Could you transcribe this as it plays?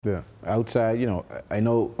Yeah, outside, I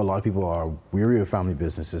know a lot of people are weary of family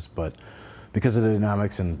businesses, but because of the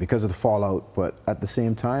dynamics and because of the fallout, but at the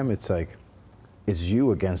same time, it's like, it's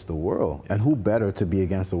you against the world. And who better to be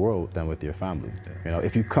against the world than with your family?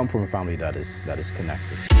 If you come from a family that is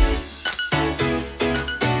connected.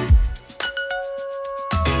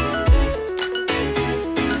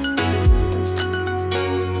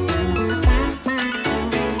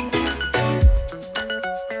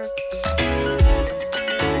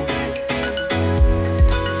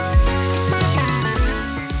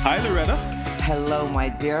 Hello, my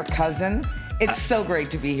dear cousin. It's so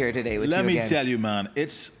great to be here today with you again. Let me tell you, man,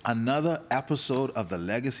 it's another episode of the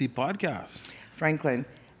Legacy Podcast. Franklin,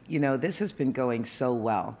 this has been going so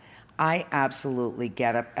well. I absolutely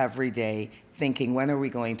get up every day thinking, when are we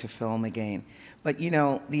going to film again? But,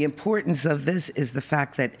 the importance of this is the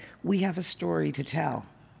fact that we have a story to tell.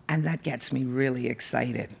 And that gets me really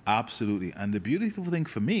excited. Absolutely. And the beautiful thing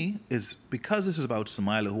for me is because this is about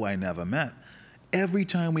Milo, who I never met, every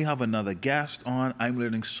time we have another guest on, I'm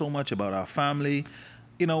learning so much about our family.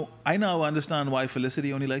 I now understand why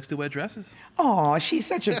Felicity only likes to wear dresses. Oh, she's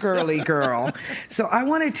such a girly girl. So I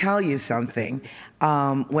want to tell you something.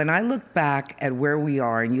 When I look back at where we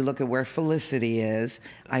are and you look at where Felicity is,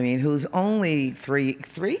 who's only three?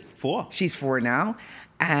 4. She's 4 now.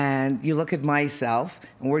 And you look at myself,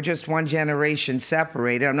 and we're just one generation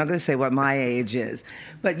separated. I'm not going to say what my age is,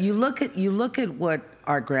 but you look at what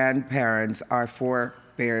our grandparents, our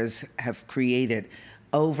forebears, have created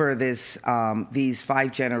over these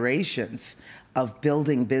 5 generations of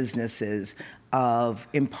building businesses, of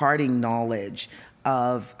imparting knowledge,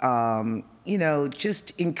 of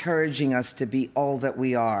just encouraging us to be all that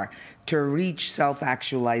we are, to reach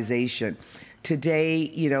self-actualization.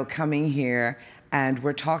 Today, coming here. And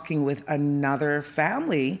we're talking with another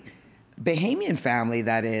family, Bahamian family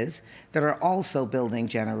that is, that are also building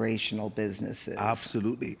generational businesses.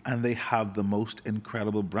 Absolutely. And they have the most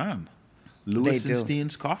incredible brand. Louis and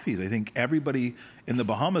Steen's Coffees. I think everybody in the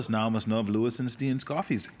Bahamas now must know of Louis and Steen's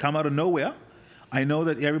Coffees. Come out of nowhere. I know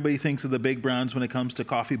that everybody thinks of the big brands when it comes to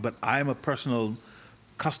coffee, but I'm a personal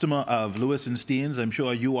customer of Louis and Steen's. I'm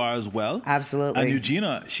sure you are as well. Absolutely. And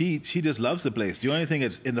Eugenia, she just loves the place. The only thing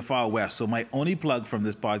is in the far west. So my only plug from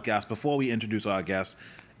this podcast before we introduce our guest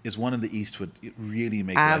is one in the east would really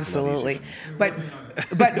make absolutely. Life a lot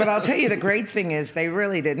easier. But I'll tell you, the great thing is they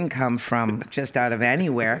really didn't come from just out of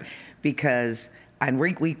anywhere, because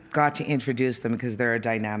we got to introduce them because they're a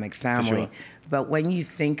dynamic family. Sure. But when you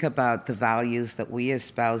think about the values that we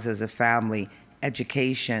espouse as a family,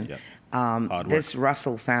 education. Yep. This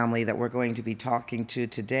Russell family that we're going to be talking to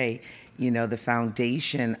today, the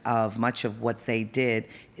foundation of much of what they did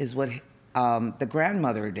is what the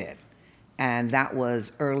grandmother did. And that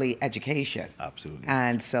was early education. Absolutely.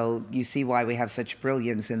 And so you see why we have such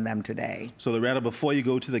brilliance in them today. So Loretta, before you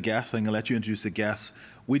go to the guests, I'm going to let you introduce the guests.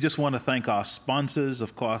 We just want to thank our sponsors,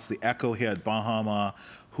 of course, the Echo here at Bahama,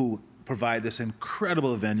 who provide this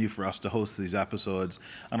incredible venue for us to host these episodes,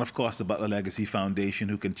 and of course the Butler Legacy Foundation,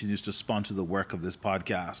 who continues to sponsor the work of this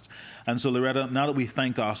podcast. And so Loretta, now that we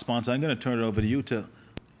thanked our sponsor, I'm going to turn it over to you to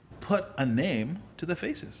put a name to the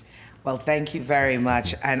faces. Well, thank you very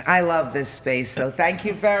much. And I love this space, so thank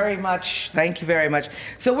you very much. Thank you very much.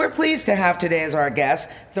 So we're pleased to have today as our guest,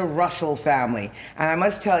 the Russell family. And I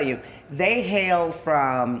must tell you, they hail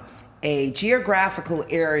from a geographical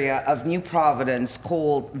area of New Providence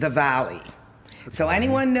called the Valley. So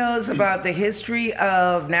anyone knows about the history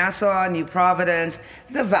of Nassau, New Providence,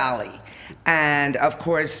 the Valley. And of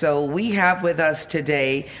course, so we have with us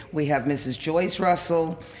today, we have Mrs. Joyce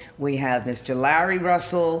Russell, we have Mr. Larry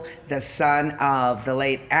Russell, the son of the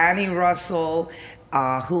late Annie Russell,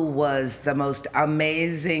 who was the most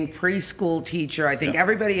amazing preschool teacher. I think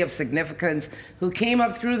everybody of significance who came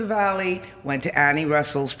up through the valley went to Annie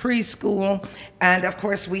Russell's preschool. And of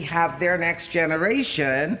course, we have their next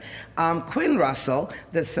generation, Quinn Russell,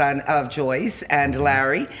 the son of Joyce and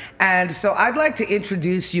Larry. And so I'd like to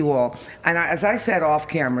introduce you all. And as I said off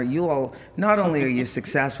camera, you all, not only are you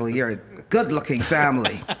successful, you're a good-looking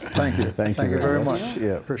family. Thank you. Thank you very much.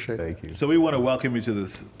 Yeah, appreciate it. Thank you. So we want to welcome you to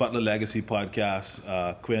this Butler Legacy Podcast,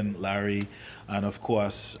 Quinn, Larry, and of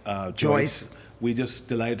course, Joyce. We just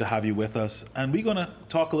delighted to have you with us. And we're going to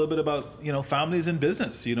talk a little bit about, families in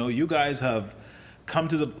business. You guys have come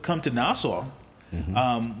to Nassau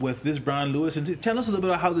with this brand, Louis. And tell us a little bit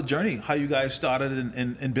about how you guys started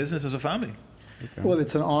in business as a family. Okay. Well,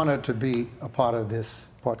 it's an honor to be a part of this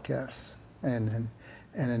podcast and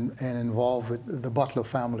involved with the Butler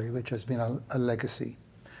family, which has been a legacy.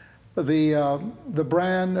 The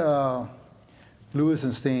brand Louis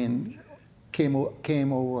and Steen came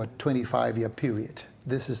over a 25-year period.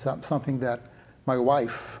 This is something that my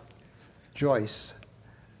wife, Joyce,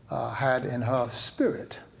 had in her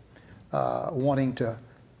spirit, wanting to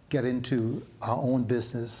get into our own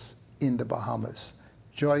business in the Bahamas.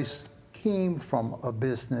 Joyce came from a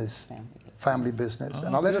family business.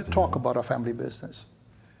 And I'll let her talk about our family business.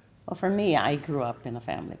 Well, for me, I grew up in a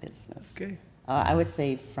family business. Okay. I would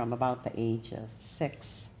say from about the age of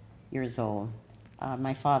 6 years old.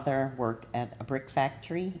 My father worked at a brick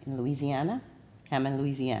factory in Louisiana, Hammond,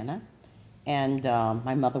 Louisiana, and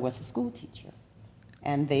my mother was a school teacher.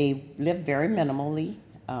 And they lived very minimally.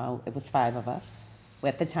 It was 5 of us.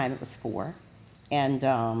 At the time, it was 4.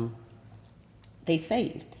 And they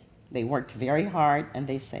saved. They worked very hard, and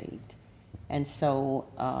they saved. And so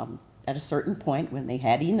at a certain point, when they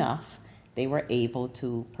had enough, they were able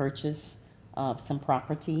to purchase some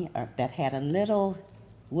property that had a little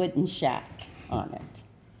wooden shack on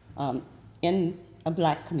it in a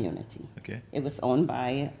black community. Okay. It was owned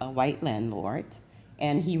by a white landlord,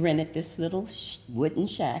 and he rented this little wooden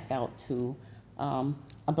shack out to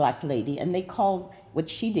a black lady, and they called, what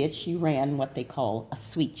she did, she ran what they call a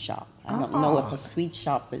sweet shop. I don't know if a sweet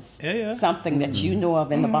shop is something that you know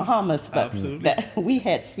of in the Bahamas, but that we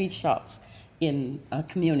had sweet shops in a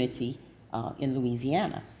community in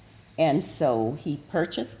Louisiana. And so he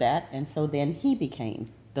purchased that, and so then he became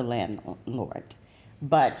the landlord.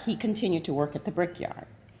 But he continued to work at the brickyard,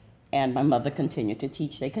 and my mother continued to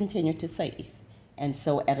teach. They continued to save. And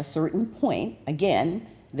so at a certain point, again,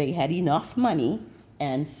 they had enough money,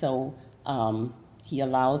 and so he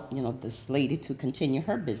allowed, this lady to continue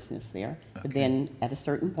her business there. Okay. But then at a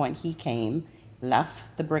certain point, he came,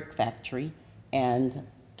 left the brick factory, and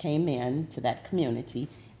came into that community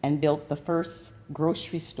and built the first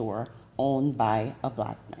grocery store owned by a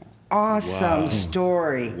black man. Awesome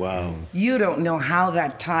story. Wow. You don't know how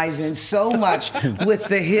that ties in so much with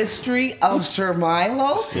the history of Sir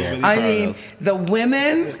Milo. So many I mean, parallels. the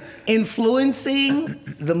women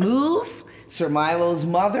influencing the move, Sir Milo's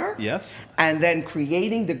mother. Yes. And then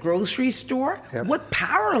creating the grocery store. Yep. What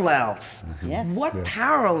parallels? Yes. What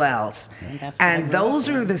parallels? And those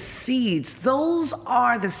are the seeds. Those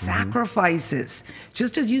are the sacrifices.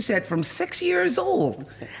 Just as you said, from 6 years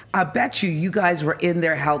old, I bet you guys were in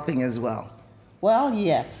there helping as well. Well,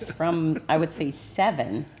 yes. From, I would say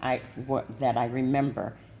 7 that I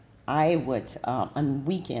remember, I would, on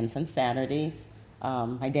weekends, on Saturdays,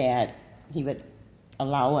 my dad, he would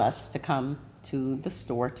allow us to come to the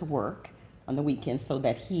store to work on the weekends so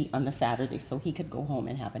that on the Saturday, so he could go home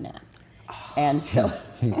and have a nap. And so,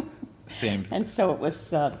 Same. and so it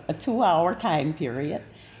was a 2-hour time period.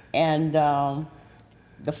 And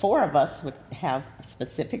the 4 of us would have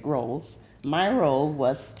specific roles. My role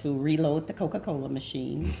was to reload the Coca-Cola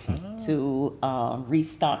machine, to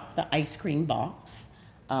restock the ice cream box.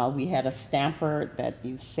 We had a stamper that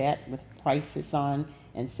you set with prices on,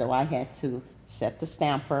 and so I had to set the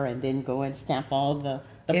stamper and then go and stamp all the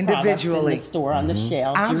products in the store on the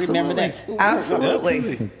shelves. Absolutely. You remember that too?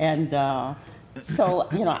 Absolutely. And so,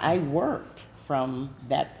 I worked from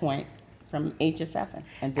that point, from age of 7.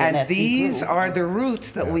 And then And these are the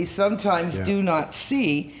roots that we sometimes do not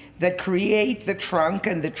see that create the trunk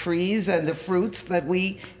and the trees and the fruits that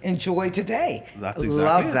we enjoy today. That's exactly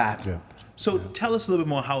Love it. that. Yeah. So tell us a little bit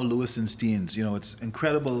more how Louis and Steen's, it's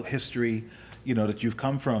incredible history, that you've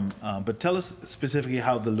come from, but tell us specifically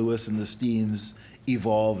how the Louis and the Steens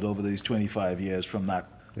evolved over these 25 years from that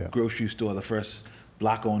grocery store, the first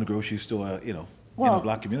black-owned grocery store, in a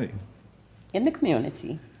black community. In the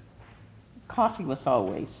community, coffee was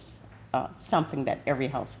always something that every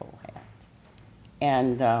household had.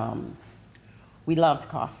 And we loved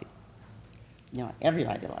coffee.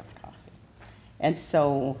 Everybody loved coffee. And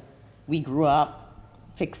so we grew up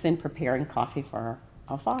preparing coffee for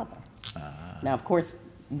our father. Now, of course,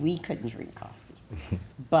 we couldn't drink coffee,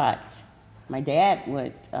 but my dad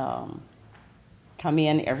would come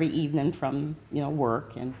in every evening from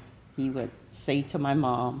work, and he would say to my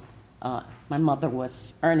mom, my mother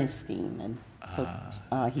was Ernestine, and so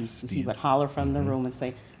he would holler from the room and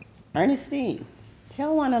say, Ernestine,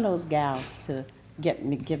 tell one of those gals to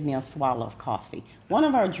give me a swallow of coffee. One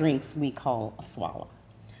of our drinks we call a swallow,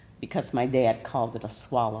 because my dad called it a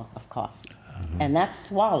swallow of coffee. And that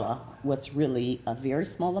swallow was really a very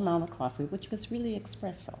small amount of coffee, which was really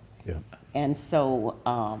espresso. Yeah. And so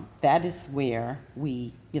that is where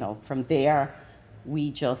we, from there,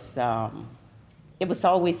 we just, it was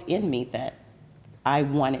always in me that I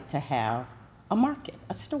wanted to have a market,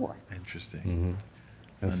 a store. Interesting.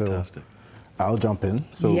 And Fantastic. so I'll jump in.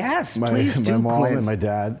 So Yes, my please do, mom Quinn. and my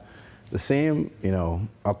dad, the same,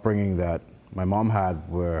 upbringing that my mom had,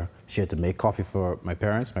 where She had to make coffee for my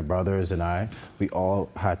parents, my brothers, and I. We all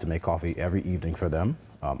had to make coffee every evening for them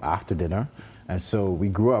after dinner. And so we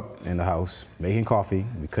grew up in the house making coffee.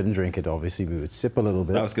 We couldn't drink it, obviously. We would sip a little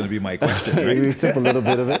bit. That was going to be my question, right? We would sip a little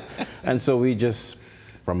bit of it. And so we just,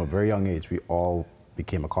 from a very young age, we all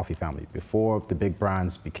became a coffee family. Before the big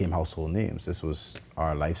brands became household names, this was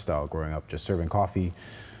our lifestyle growing up, just serving coffee,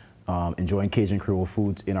 enjoying Cajun Creole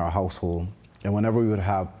foods in our household. And whenever we would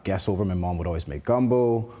have guests over, my mom would always make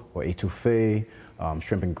gumbo or etouffee,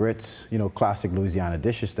 shrimp and grits, classic Louisiana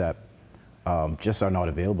dishes that just are not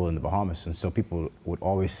available in the Bahamas. And so people would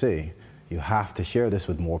always say, you have to share this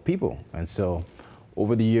with more people. And so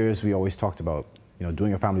over the years, we always talked about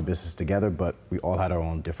doing a family business together, but we all had our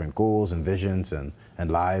own different goals and visions and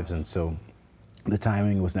lives. And so the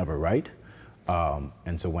timing was never right.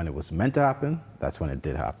 And so when it was meant to happen, that's when it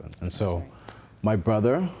did happen. And so my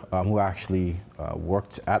brother, who actually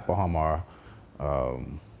worked at Bahama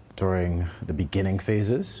during the beginning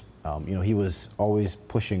phases, he was always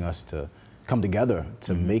pushing us to come together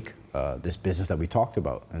to make this business that we talked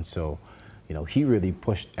about. And so, he really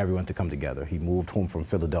pushed everyone to come together. He moved home from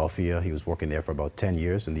Philadelphia. He was working there for about 10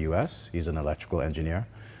 years in the US. He's an electrical engineer.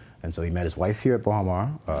 And so he met his wife here at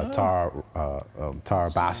Bahama, Tara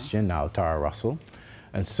Bastian, now Tara Russell.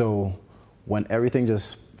 And so when everything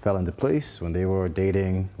just fell into place, when they were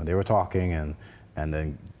dating, when they were talking, and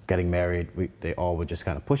then getting married, they all were just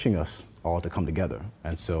kind of pushing us all to come together.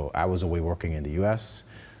 And so I was away working in the US.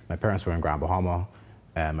 My parents were in Grand Bahama,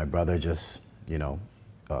 and my brother just,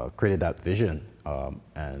 created that vision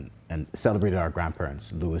and celebrated our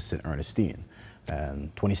grandparents, Louis and Ernest Steen. And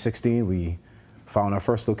 2016, we found our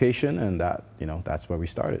first location, and that's where we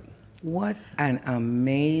started. What an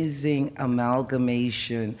amazing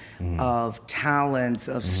amalgamation of talents,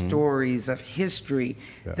 of stories, of history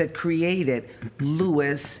that created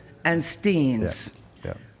Louis and Steen's.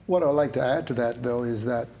 Yeah. What I'd like to add to that, though, is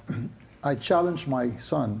that I challenged my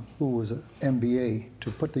son, who was an MBA,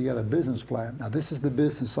 to put together a business plan. Now, this is the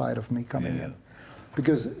business side of me coming in.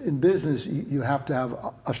 Because in business, you have to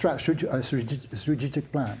have a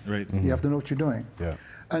strategic plan. Right. You have to know what you're doing. Yeah.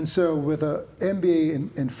 And so with an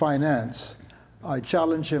MBA in finance, I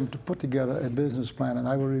challenged him to put together a business plan, and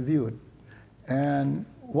I will review it. And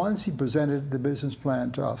once he presented the business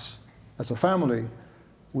plan to us as a family,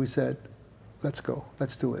 we said, let's go,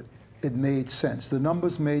 let's do it. It made sense. The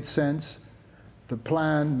numbers made sense, the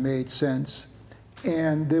plan made sense,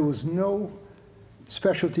 and there was no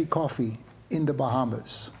specialty coffee in the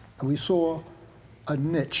Bahamas. And we saw a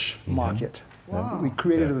niche market. Wow. We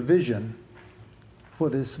created a vision for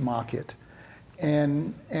this market.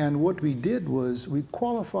 And what we did was we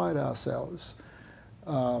qualified ourselves.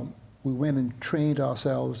 We went and trained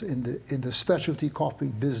ourselves in the specialty coffee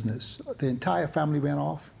business. The entire family went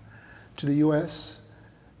off to the US.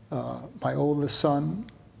 My oldest son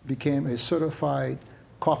became a certified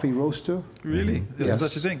coffee roaster. Really? Is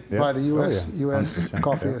such a thing? By the US, US 100%.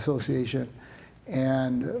 Coffee Association.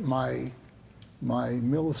 And my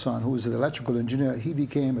middle son, who was an electrical engineer, he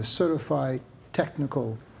became a certified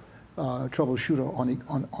technical troubleshooter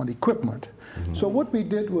on equipment. So what we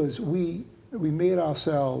did was we made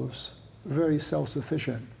ourselves very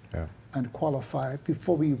self-sufficient and qualified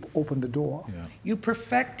before we opened the door. Yeah. You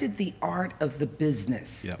perfected the art of the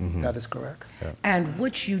business. Yeah. That is correct. And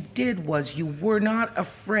what you did was you were not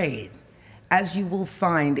afraid, as you will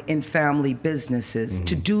find in family businesses,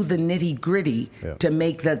 to do the nitty-gritty to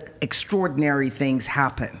make the extraordinary things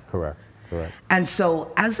happen. Correct. And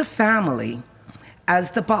so as a family,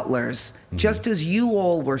 as the Butlers, just as you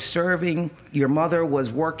all were serving, your mother was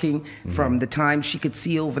working from the time she could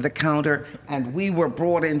see over the counter, and we were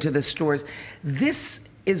brought into the stores. This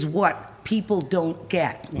is what people don't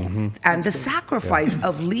get. And the sacrifice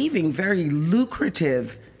of leaving very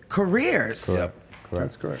lucrative careers Correct.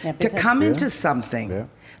 That's correct. Yeah, to because- come into something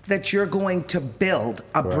that you're going to build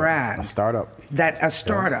a brand, A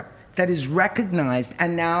startup. that is recognized,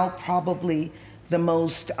 and now probably the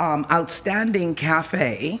most outstanding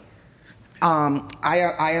cafe.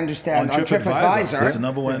 I understand on TripAdvisor. It's the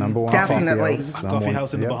number one Definitely. coffee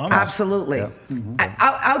house in the Bahamas. Absolutely.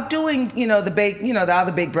 Outdoing, the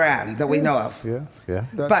other big brand that we know of. Yeah.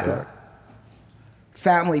 That's But correct.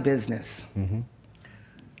 family business.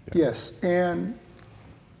 Yes, and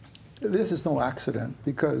this is no accident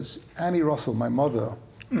because Annie Russell, my mother,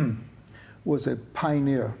 was a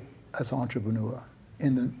pioneer as an entrepreneur.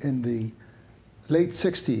 In the late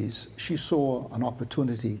 60s, she saw an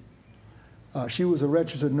opportunity. She was a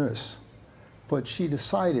registered nurse, but she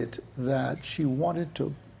decided that she wanted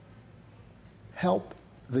to help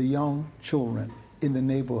the young children in the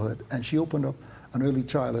neighborhood, and she opened up an early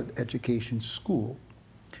childhood education school.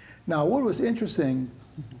 Now, what was interesting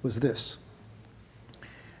was this.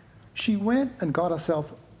 She went and got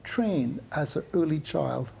herself trained as an early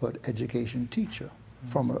childhood education teacher,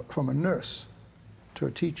 from a nurse to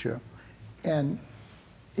a teacher. And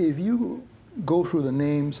if you go through the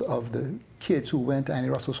names of the kids who went to Annie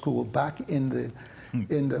Russell School back in the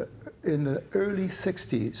early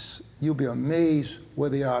 60s, you'll be amazed where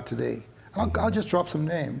they are today. I'll just drop some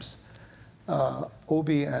names.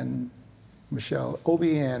 Obie and Michelle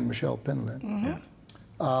Penland,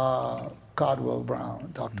 Cardwell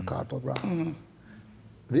Brown, Dr. Cardwell Brown,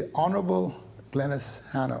 the Honorable Glennis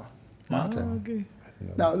Hannah Martin. Okay.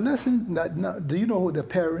 Now listen, now, do you know who the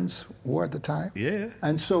parents were at the time? Yeah.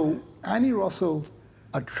 And so Annie Russell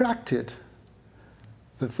attracted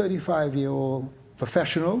the 35-year-old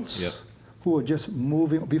professionals who were just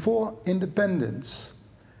moving, before independence,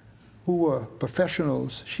 who were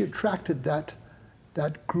professionals. She attracted that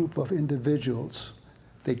group of individuals.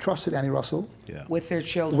 They trusted Annie Russell. Yeah. With their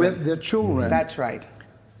children. With their children. That's right.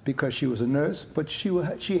 Because she was a nurse, but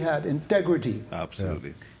she had integrity.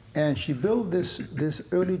 Absolutely. And she built this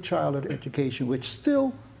early childhood education, which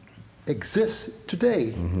still exists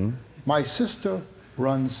today. My sister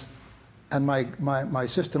runs, and my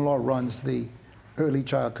sister-in-law runs the early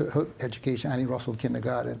childhood education, Annie Russell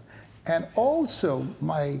Kindergarten. And also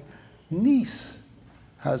my niece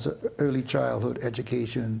has an early childhood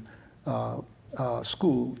education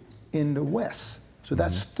school in the West. So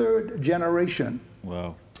that's third generation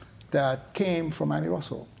that came from Annie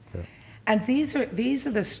Russell. And these are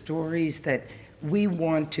the stories that we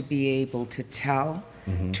want to be able to tell,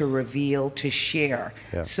 to reveal, to share,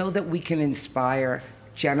 so that we can inspire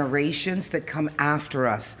generations that come after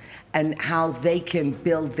us and how they can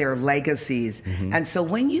build their legacies. And so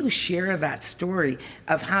when you share that story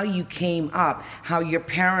of how you came up, how your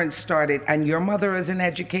parents started, and your mother as an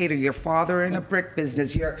educator, your father in a brick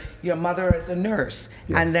business, your mother as a nurse,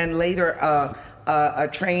 and then later a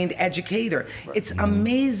trained educator. It's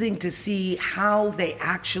amazing to see how they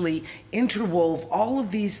actually interwove all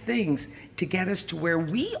of these things to get us to where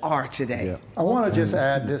we are today. I want to just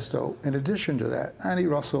add this, though. In addition to that, Annie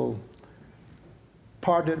Russell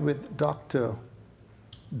partnered with Dr.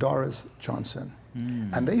 Doris Johnson,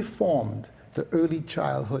 and they formed the Early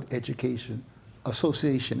Childhood Education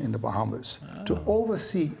Association in the Bahamas to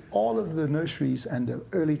oversee all of the nurseries and the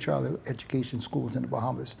early childhood education schools in the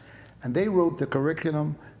Bahamas. And they wrote the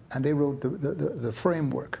curriculum, and they wrote the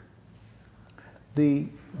framework. The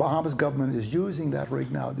Bahamas government is using that right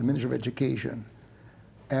now, the Ministry of Education.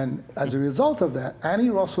 And as a result of that, Annie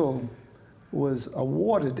Russell was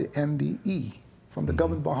awarded the MBE from the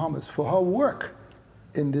government of Bahamas for her work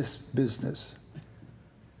in this business.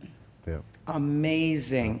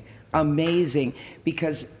 Amazing, amazing.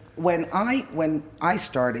 Because when I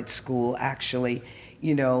started school, actually,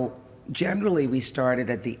 generally we started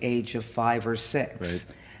at the age of 5 or 6.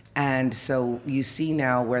 Right. And so you see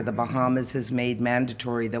now where the Bahamas has made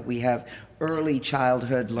mandatory that we have early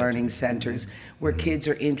childhood learning centers where kids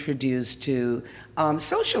are introduced to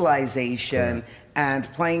socialization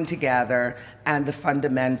and playing together and the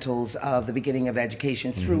fundamentals of the beginning of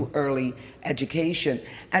education through early education.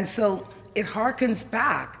 And so it harkens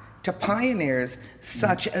back to pioneers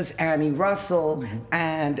such as Annie Russell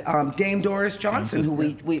and Dame Doris Johnson,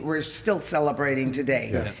 who we're still celebrating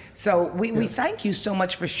today. So we thank you so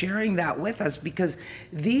much for sharing that with us, because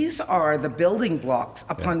these are the building blocks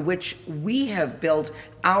upon which we have built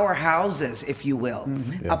our houses, if you will,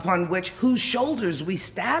 upon whose shoulders we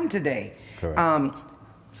stand today,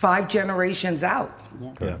 5 generations out.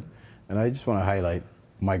 And I just want to highlight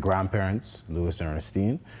my grandparents, Louis and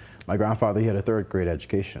Steen. My grandfather, he had a 3rd grade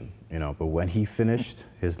education, but when he finished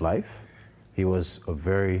his life, he was a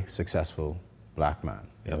very successful black man.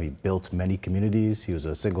 He built many communities. He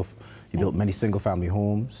built many single-family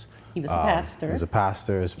homes. He was a pastor. He was a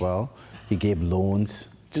pastor as well. He gave loans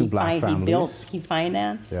to black families. He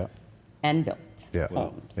financed and built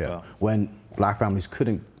homes. When black families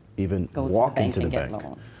couldn't even walk into the bank.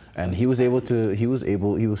 Loans. And he was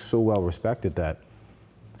so well respected that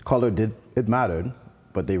color it mattered,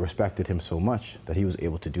 but they respected him so much that he was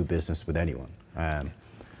able to do business with anyone. And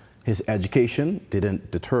his education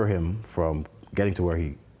didn't deter him from getting to where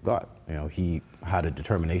he got. He had a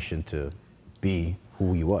determination to be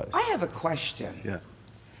who he was. I have a question. Yeah.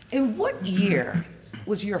 In what year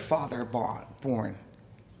was your father born?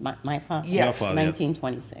 My father? Yes.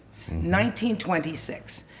 1926.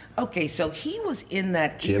 1926. Okay, so he was in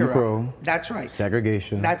that Jim era. Crow. That's right.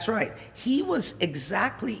 Segregation. That's right. He was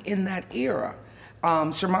exactly in that era.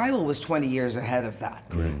 Sir Milo was 20 years ahead of that.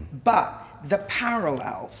 But the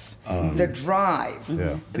parallels, the drive,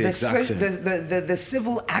 The exact same. the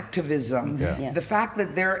civil activism, Yeah. Yes. the fact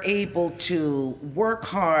that they're able to work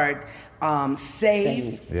hard,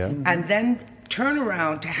 save, Yeah. and then turn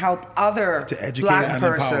around to help other To educate black and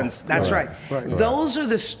empower. persons. That's Right. right. Right. Those are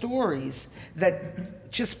the stories that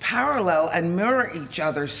just parallel and mirror each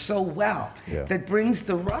other so well. Yeah. That brings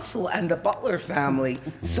the Russell and the Butler family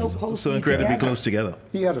so closely So incredibly together. close together.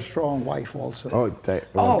 He had a strong wife also. Let's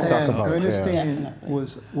talk And about it. Ernestine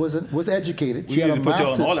was educated. We She had need a to put you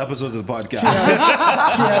on master's. all episodes of the podcast.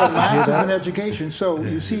 She had a master's in education. So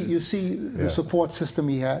you see the support system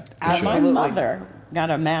he had. My Absolutely. mother got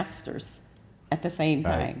a master's at the same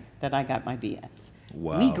time Right. that I got my BS.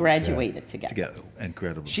 Wow. We graduated together. Together.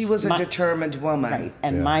 Incredible. She was a My- determined woman. Right.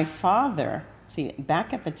 And Yeah. my father, see,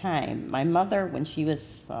 back at the time, my mother, when she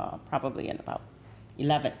was probably in about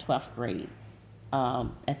 11th, 12th grade,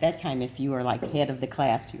 at that time, if you were like head of the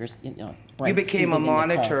class, bright became a student in the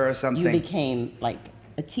monitor class, or something. You became like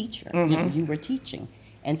a teacher. You were teaching.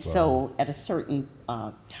 And so at a certain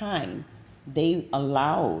time, they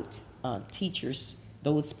allowed teachers,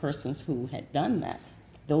 those persons who had done that,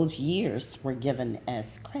 those years were given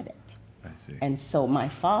as credit. I see. And so my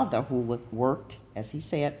father, who worked, as he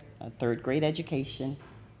said, a third grade education,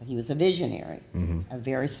 but he was a visionary, a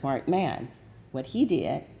very smart man. What he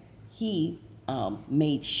did, he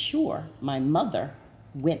made sure my mother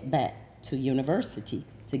went back to university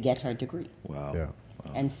to get her degree. Wow. Yeah.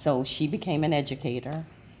 And so she became an educator.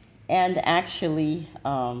 And actually,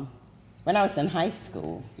 when I was in high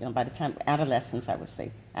school, by the time, adolescence, I would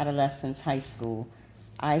say, high school,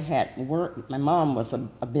 I had worked, my mom was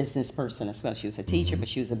a business person as well. She was a teacher, but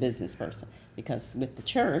she was a business person. Because with the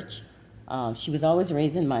church, she was always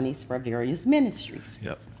raising monies for various ministries.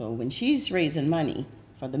 Yep. So when she's raising money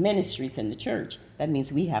for the ministries in the church, that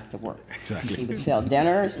means we have to work. Exactly. She would sell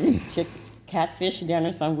dinners, catfish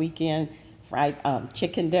dinners on weekend, fried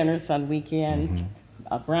chicken dinners on weekend,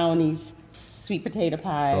 brownies, sweet potato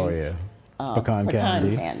pies. Oh, yeah. Pecan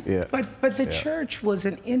candy. Yeah. But the church was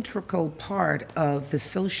an integral part of the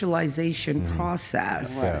socialization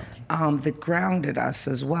process that grounded us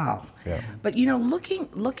as well. Yeah. But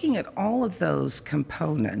looking at all of those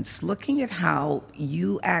components, looking at how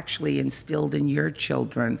you actually instilled in your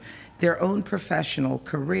children their own professional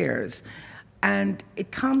careers, and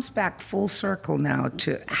it comes back full circle now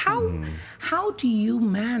to how do you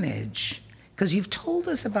manage? Because you've told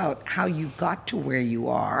us about how you got to where you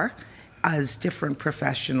are as different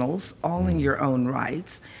professionals, all in your own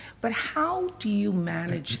rights. But how do you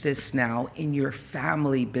manage this now in your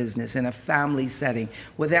family business, in a family setting,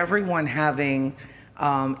 with everyone having,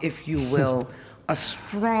 if you will, a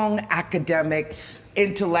strong academic,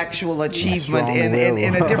 intellectual achievement in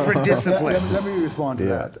a different discipline? Let me respond to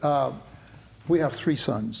that. We have three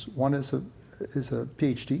sons. One is a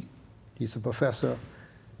PhD. He's a professor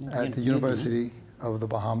at the University of the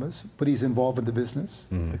Bahamas, but he's involved in the business.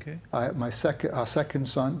 Okay. Our second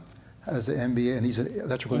son has an MBA, and he's an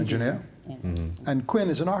electrical engineer. And Quinn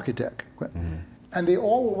is an architect. And they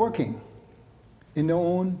all were working in their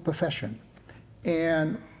own profession.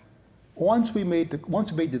 And once we made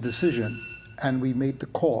the decision and we made the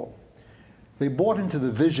call, they bought into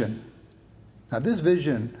the vision. Now, this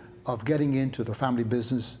vision of getting into the family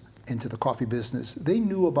business, into the coffee business, they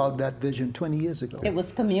knew about that vision 20 years ago. It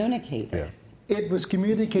was communicated. Yeah. It was You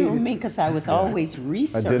communicated. know me, because I was always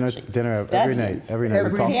researching, Dinner every studying, night. Every night we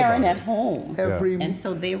Every talked preparing about at it. home. Every And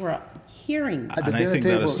so they were hearing At the And I dinner think that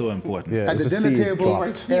table- is so important. Yeah. at the It was a dinner seed table,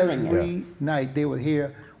 dropped. Hearing it. every night they would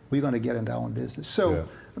hear, we're going to get into our own business. So,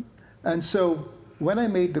 and so when I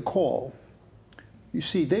made the call, you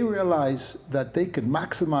see, they realized that they could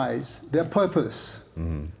maximize their purpose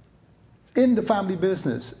in the family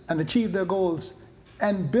business and achieve their goals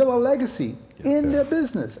and build a legacy in their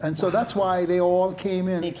business. And so that's why they all came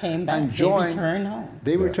in They came back. and They joined. returned home.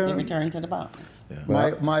 They returned. They returned to the Bahamas.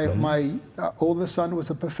 My oldest son was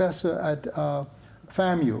a professor at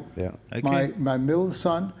FAMU. Yeah. Okay. My middle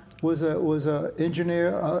son was a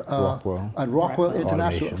engineer Rockwell. at Rockwell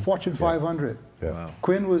International, Automation. Fortune 500. Yeah. Wow.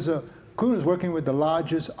 Quinn was working with the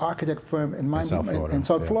largest architect firm in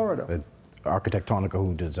South Florida. Architectonica,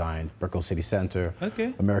 who designed Brickell City Center,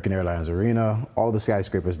 Okay. American Airlines Arena, all the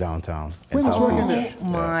skyscrapers downtown. Quinn was working there. Oh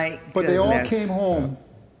my But they all goodness. came home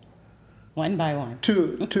One by one.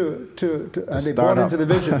 and they bought startup. into the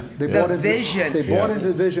vision. They The bought into, vision. They bought into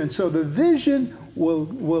the vision. So the vision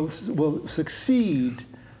will succeed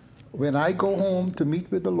when I go home to meet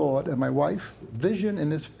with the Lord and my wife. Vision in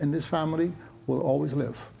this family will always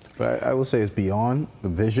live. But I will say it's beyond the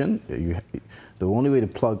vision. The only way to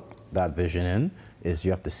plug that vision in is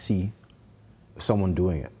you have to see someone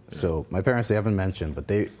doing it. So my parents, they haven't mentioned, but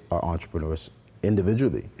they are entrepreneurs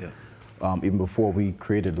individually. Yeah. Even before we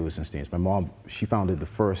created Louis and Steen. My mom, she founded the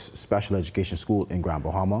first special education school in Grand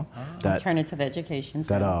Bahama. Alternative education.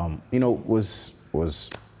 That was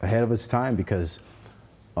ahead of its time, because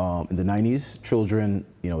in the 90s, children,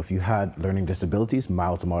 if you had learning disabilities,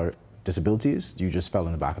 mild to moderate disabilities, you just fell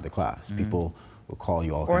in the back of the class. People would call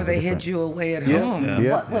you all Or kinds they of hid different... you away at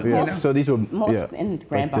home. So these were Most in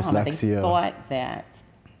Grand like Bahama, they dyslexia. thought that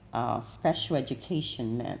special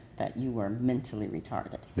education meant that you were mentally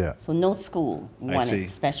retarded. Yeah. So no school see. wanted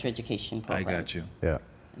special education I programs. got you. Yeah.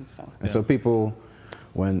 And so, So people,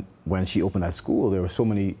 when she opened that school, there were so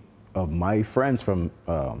many of my friends from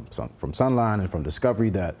Sunline and from Discovery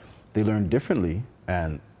that they learned differently,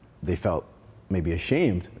 and they felt maybe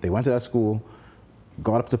ashamed. They went to that school,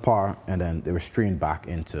 got up to par, and then they were streamed back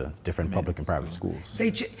into different public and private schools.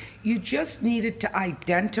 You just needed to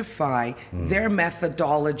identify their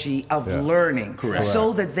methodology of learning, Correct.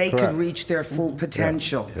 so that they Correct. could reach their full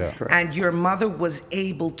potential. Yeah. Correct. And your mother was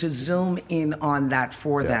able to zoom in on that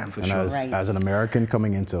for them. for And sure. as an American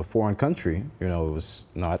coming into a foreign country, it was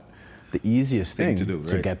not the easiest thing to do,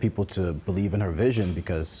 right? get people to believe in her vision,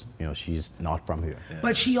 because she's not from here.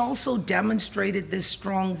 But she also demonstrated this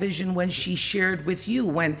strong vision when she shared with you,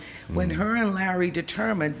 when her and Larry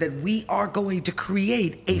determined that we are going to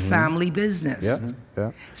create a family business.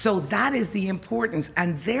 Yeah. So that is the importance,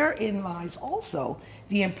 and therein lies also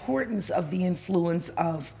the importance of the influence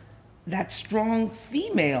of that strong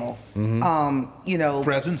female,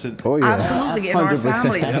 Presence and Oh yeah. absolutely, in our 100%,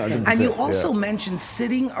 families. 100%, And you also mentioned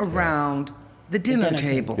sitting around the dinner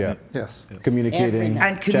table. Yeah. Yes. Communicating,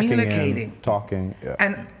 And checking in, communicating. talking. Yeah.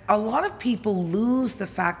 And a lot of people lose the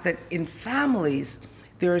fact that in families,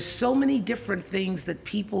 there are so many different things that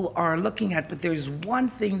people are looking at, but there's one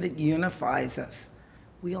thing that unifies us.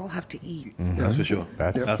 We all have to eat. that's for sure.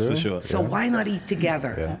 That's for true. sure. So why not eat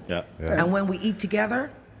together? Yeah. And when we eat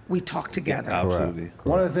together, we talk together. Absolutely.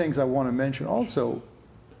 One of the things I want to mention also,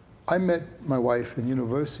 I met my wife in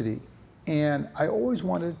university, and I always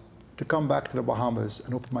wanted to come back to the Bahamas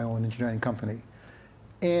and open my own engineering company.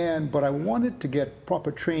 But I wanted to get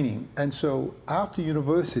proper training. And so after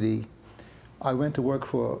university, I went to work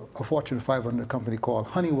for a Fortune 500 company called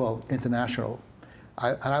Honeywell International.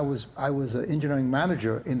 I was an engineering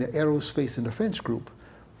manager in the aerospace and defense group.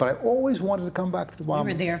 But I always wanted to come back to the we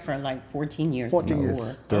Bahamas. were there for like 14 years 14 before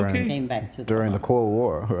years. During- we came back to During the Cold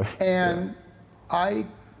War, right? And I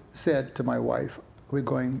said to my wife, we're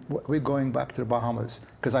going back to the Bahamas,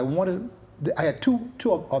 because I had two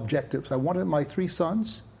objectives. I wanted my 3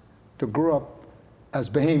 sons to grow up as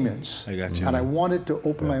Bahamians. I got you. And I wanted to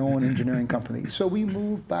open my own engineering company. So we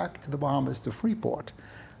moved back to the Bahamas, to Freeport,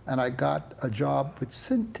 and I got a job with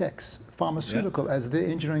Syntex Pharmaceutical as the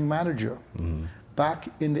engineering manager. Back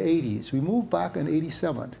in the 80s. We moved back in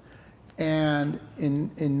 87. And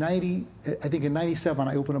in 97,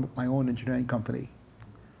 I opened up my own engineering company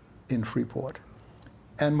in Freeport.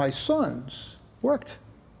 And my sons worked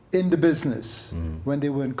in the business when they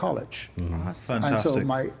were in college. Awesome. And so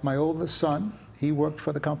Fantastic. my oldest son, he worked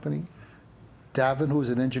for the company. Davin, who was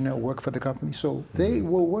an engineer, worked for the company. So they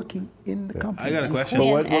were working in the company. I got a question.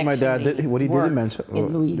 But Quinn what my dad did- actually what he didn't worked mention- in yeah,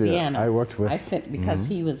 Louisiana. I worked with- I said because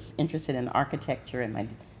he was interested in architecture, and my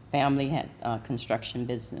family had a construction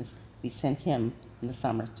business. We sent him in the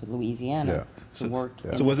summers to Louisiana to work.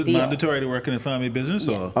 in So was the it field. mandatory to work in a family business,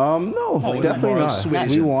 or? No, was it definitely more not. suasion?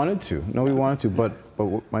 We wanted to. No, we wanted to. But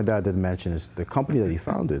what my dad didn't mention is the company that he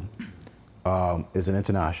founded is an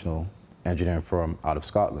international engineering firm out of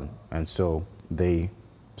Scotland, and so they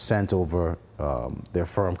sent over their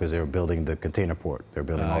firm because they were building the container port. They're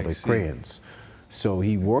building all I the see. cranes. So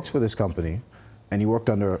he works for this company, and he worked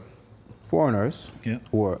under foreigners Yeah.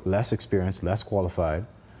 who were less experienced, less qualified,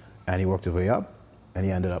 and he worked his way up, and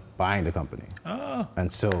he ended up buying the company. Ah. And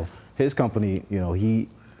so his company, he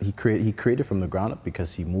created from the ground up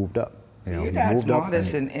because he moved up. Your he dad's moved up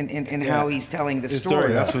modest and in how he's telling the His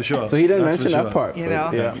story. that's for sure. so he didn't That's for mention that sure. part. You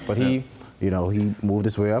but, know? yeah, but he moved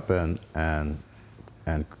his way up and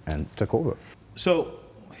took over. So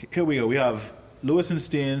here we go. We have Louis and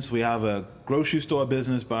Steen's. We have a grocery store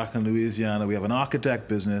business back in Louisiana. We have an architect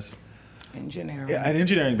business, Engineering. an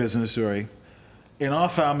engineering business. Sorry. In our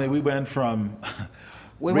family, we went from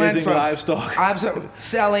We raising went from livestock,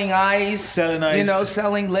 selling ice,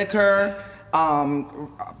 selling liquor,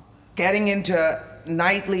 getting into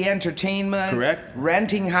nightly entertainment, Correct.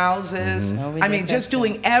 renting houses. Oh, we I did mean, that just too.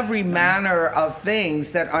 doing every manner of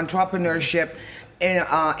things that entrepreneurship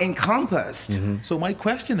encompassed. So my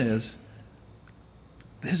question is,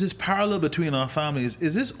 there's this parallel between our families.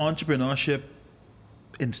 Is this entrepreneurship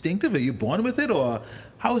instinctive? Are you born with it, or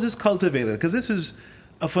How is this cultivated? Because this is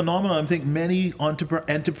a phenomenon I think many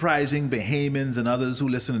enterprising Bahamians and others who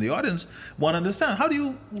listen in the audience want to understand.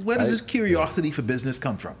 Where does this curiosity for business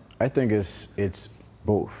come from? I think it's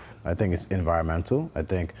both. I think it's environmental. I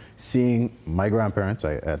think seeing my grandparents,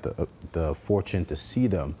 I had the fortune to see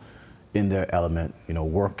them in their element,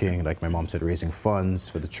 working, like my mom said, raising funds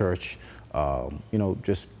for the church,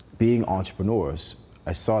 just being entrepreneurs.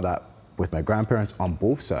 I saw that with my grandparents on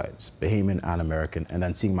both sides, Bahamian and American, and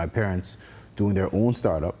then seeing my parents doing their own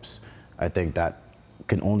startups. I think that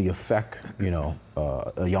can only affect,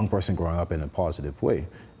 a young person growing up in a positive way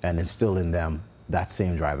and instill in them that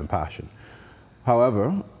same drive and passion.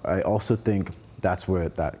 However, I also think that's where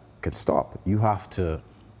that could stop. You have to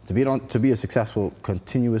be a successful,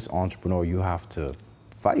 continuous entrepreneur, you have to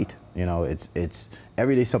fight. It's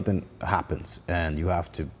every day something happens, and you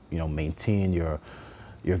have to, maintain your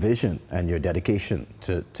vision and your dedication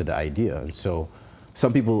to the idea. And so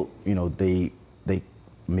some people, they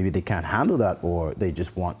maybe they can't handle that, or they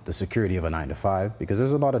just want the security of a 9-to-5, because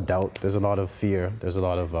there's a lot of doubt, there's a lot of fear, there's a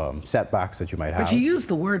lot of setbacks that you might have. But you use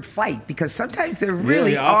the word fight because sometimes there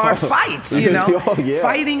really are fights,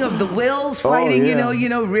 fighting of the wills, fighting,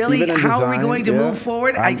 really even how design, are we going to move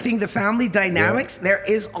forward? I think the family dynamics, there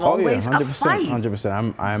is always a fight.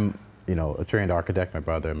 100%. I'm a trained architect. My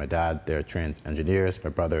brother and my dad, they're trained engineers.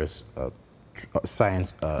 My brother's a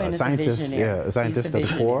scientist, a scientist at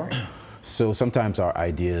the core. So sometimes our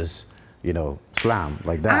ideas, slam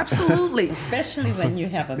like that. Absolutely. Especially when you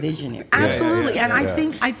have a visionary. Absolutely. And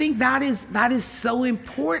I think that is so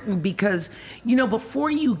important because,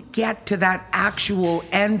 before you get to that actual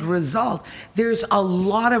end result, there's a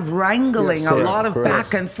lot of wrangling, a lot of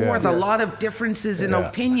back and forth, a lot of differences in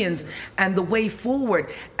opinions and the way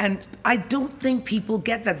forward. And I don't think people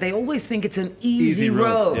get that. They always think it's an easy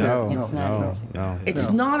road. No.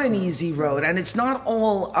 It's not an easy road, and it's not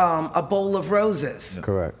all a bowl of roses.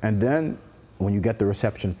 Correct. And then when you get the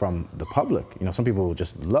reception from the public, some people will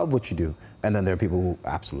just love what you do, and then there are people who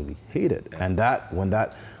absolutely hate it. And when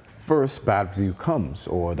that first bad review comes,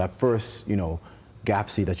 or that first,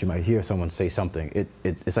 gapsy that you might hear someone say something,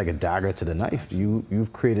 it's like a dagger to the knife.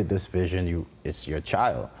 You've created this vision, it's your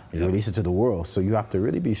child, you release it to the world. So you have to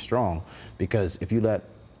really be strong, because if you let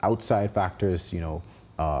outside factors,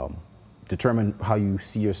 determine how you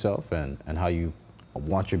see yourself and how you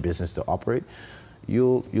want your business to operate,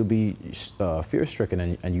 you'll be fear-stricken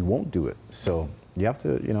and you won't do it. So you have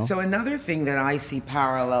to, So another thing that I see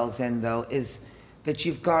parallels in, though, is that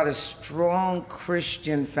you've got a strong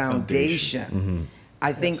Christian foundation. Mm-hmm.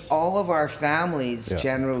 I think all of our families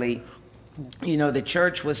generally, the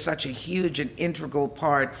church was such a huge and integral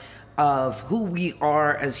part of who we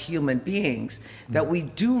are as human beings, that we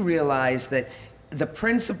do realize that the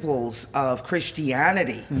principles of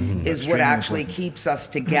Christianity is what actually keeps us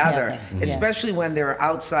together, especially when there are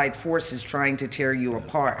outside forces trying to tear you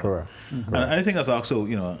apart. Correct. And I think that's also,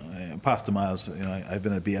 Pastor Miles, I've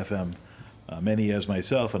been at BFM many years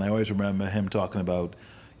myself, and I always remember him talking about,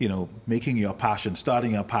 making your passion,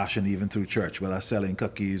 starting your passion even through church, whether that's selling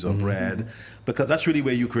cookies or bread, because that's really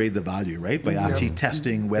where you create the value, right? By actually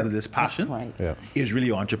testing whether this passion is really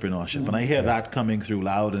entrepreneurship. And I hear that coming through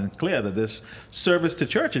loud and clear, that this service to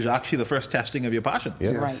church is actually the first testing of your passion.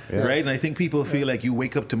 Right? And I think people feel like you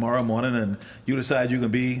wake up tomorrow morning and you decide you're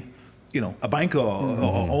going to be a banker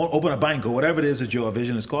or open a bank or whatever it is that your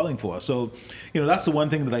vision is calling for. So, that's the one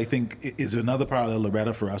thing that I think is another parallel,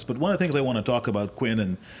 Loretta, for us. But one of the things I want to talk about, Quinn,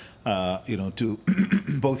 and, to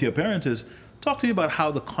both your parents is talk to me about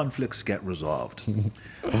how the conflicts get resolved.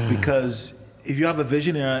 Because if you have a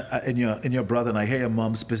visionary in your brother, and I hear your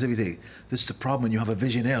mom specifically say, this is the problem when you have a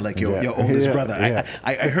visionary like your oldest brother.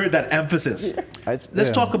 I heard that emphasis. Let's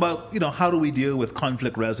talk about, how do we deal with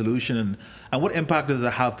conflict resolution and what impact does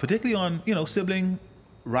it have, particularly on, sibling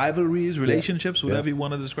rivalries, relationships, whatever you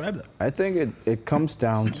want to describe that. I think it comes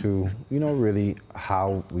down to, really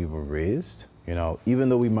how we were raised. Even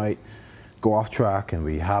though we might go off track and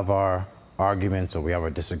we have our arguments or we have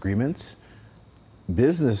our disagreements,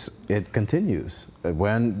 business, it continues.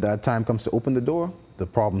 When that time comes to open the door, the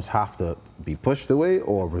problems have to be pushed away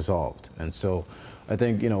or resolved. And so I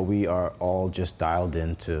think, we are all just dialed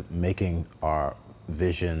into making our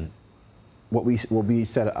vision what we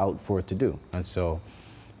set out for it to do. And so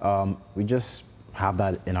we just have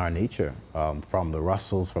that in our nature, from the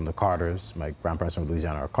Russells, from the Carters. My grandparents from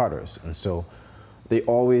Louisiana are Carters. And so they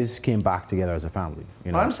always came back together as a family.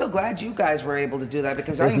 You know? Well, I'm so glad you guys were able to do that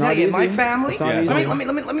because It's I can tell not you, in my easy. family. It's not Yeah. easy.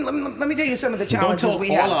 Let me tell you some of the Don't challenges tell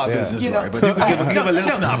we all have. our business, You know, right? But you can give a little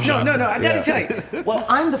snapshot. No, I got to Yeah. tell you. Well,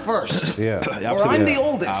 I'm the first. Yeah. Or I'm Absolutely. the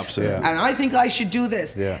oldest. Absolutely. And I think I should do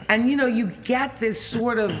this. Yeah. And you get this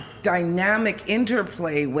sort of dynamic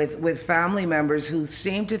interplay with family members who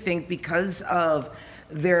seem to think because of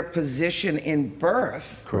their position in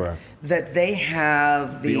birth, Correct. that they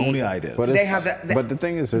have The only ideas. But they it's- have but the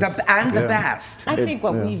thing is, it's- the yeah. best. I think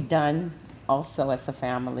what yeah. we've done also as a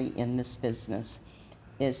family in this business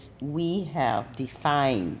is we have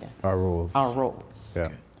defined Our roles. our roles. Yeah.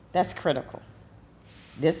 That's critical.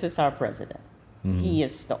 This is our president. Mm-hmm. He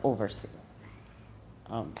is the overseer.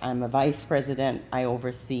 I'm a vice president. I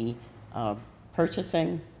oversee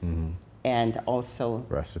purchasing and also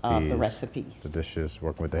Recipes. the recipes. The dishes,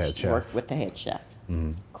 working with the head chef. Work with the head chef.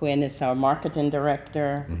 Quinn is our marketing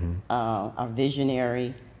director, our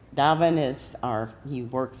visionary. Davin is he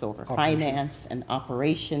works over finance and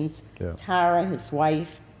operations. Yeah. Tara, his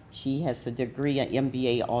wife, she has a degree, an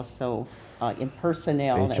MBA also in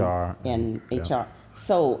personnel HR, and yeah. HR.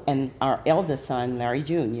 So, and our eldest son, Larry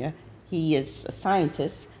Jr., he is a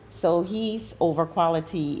scientist, so he's over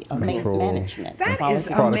quality Control. management. That quality is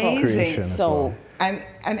Product amazing. creation as So, well.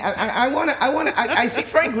 And I see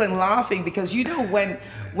Franklin laughing because when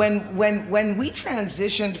we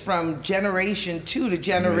transitioned from generation 2 to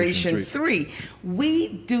generation Generation 3, we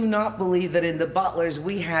do not believe that in the Butlers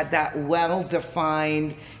we had that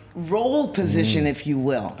well-defined role position, if you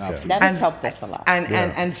will. that has helped us a lot.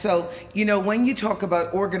 And so, when you talk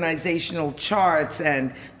about organizational charts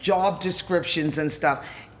and job descriptions and stuff,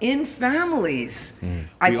 in families,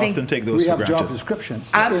 I We think often take those We for have granted. job descriptions.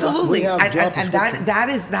 absolutely, We have and, job and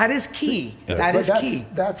descriptions. that is key. Yeah. That But is key.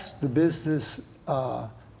 That's the business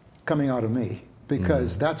coming out of me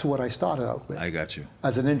because that's what I started out with. I got you.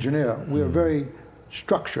 As an engineer, we are very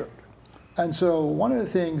structured. And so one of the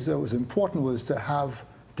things that was important was to have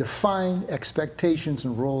defined expectations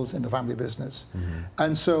and roles in the family business.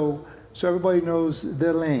 And so everybody knows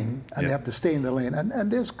their lane and Yeah. they have to stay in their lane. And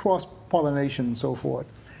there's cross-pollination and so forth.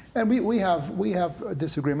 And we have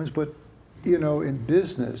disagreements, but in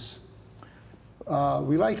business,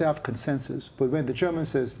 we like to have consensus. But when the chairman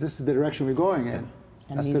says this is the direction we're going in,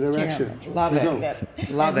 And that's the he's direction. chairman. Love we it.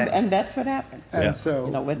 go. Love it. And that's what happens. And Yeah.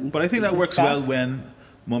 so, But I think that works well when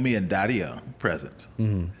mommy and daddy are present.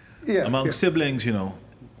 yeah, Among yeah. siblings,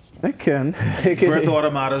 It can. birth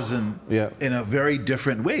order matters Yeah. in a very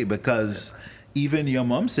different way because even your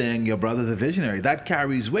mom saying your brother's a visionary, that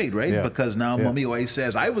carries weight, right? Yeah. Because now Yeah. mommy always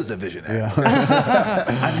says, I was a visionary.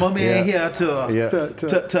 Yeah. And mommy ain't here to, Yeah.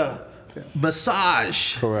 to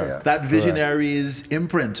massage Correct. that visionary's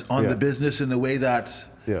imprint on Yeah. the business in the way that,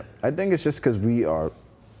 Yeah, I think it's just because we are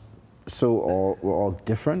we're all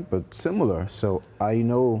different but similar. So I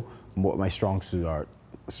know what my strong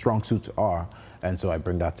suits are, and so I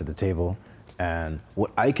bring that to the table. And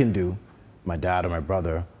what I can do, my dad or my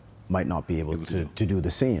brother might not be able to do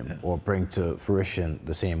the same or bring to fruition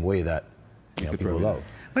the same way that people probably- love.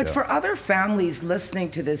 But Yeah. for other families listening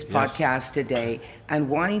to this podcast today and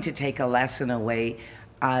wanting to take a lesson away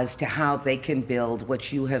as to how they can build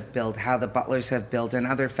what you have built, how the Butlers have built, and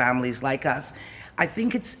other families like us, I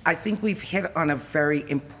think we've hit on a very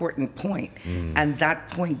important point, and that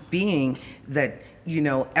point being that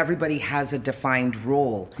everybody has a defined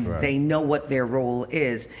role. Right. They know what their role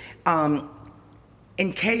is.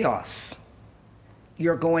 In chaos,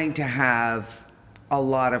 you're going to have a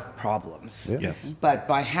lot of problems. Yeah. yes. But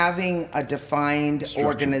by having a defined Structure.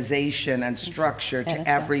 organization and structure to NSF.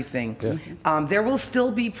 everything, there will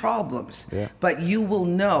still be problems, Yeah. but you will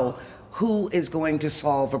know who is going to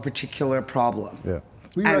solve a particular problem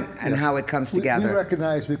Yeah. and how it comes We together.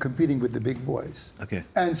 recognize we're competing with the big boys. Okay.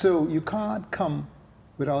 And so you can't come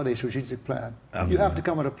without a strategic plan. You have to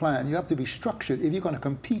come with a plan. You have to be structured if you're going to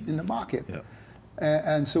compete in the market. Yeah.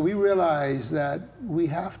 And so we realize that we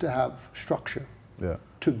have to have structure Yeah.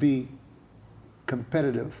 to be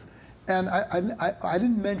competitive. And I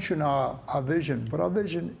didn't mention our vision, but our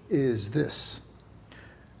vision is this.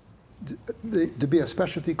 To be a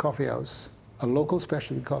specialty coffee house, a local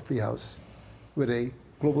specialty coffee house with a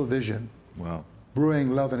global vision, Wow.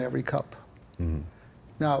 brewing love in every cup.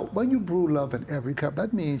 Now, when you brew love in every cup,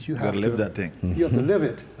 that means you have gotta live that thing. You have to live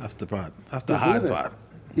it. That's the part. That's the You have to hard live it. part.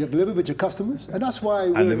 You have to live it with your customers, and that's why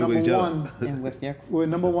we're live it with number each other. one. And with your We're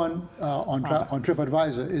number one on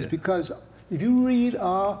TripAdvisor is because if you read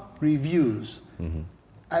our reviews,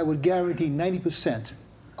 I would guarantee 90%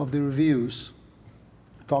 of the reviews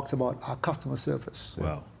talks about our customer service.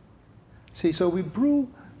 Wow. See, so we brew,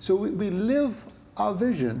 so we live our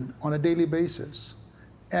vision on a daily basis.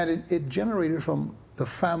 and it generated from the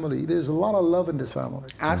family. There's a lot of love in this family.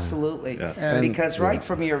 Absolutely. Yeah. And- Because right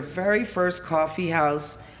from your very first coffee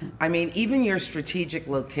house, I mean, even your strategic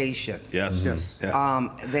locations. Yes. Yes. Yeah.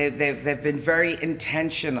 They've been very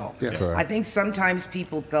intentional. Yes. Correct. I think sometimes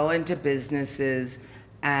people go into businesses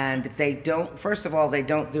and they don't, first of all, they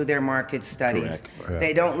don't do their market studies. Correct.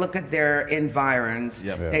 They don't look at their environs.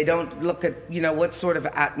 Yep. They don't look at, what sort of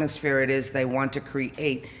atmosphere it is they want to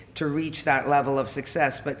create to reach that level of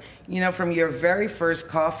success. But, from your very first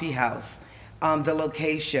coffee house, the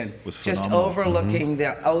location, Was just phenomenal. overlooking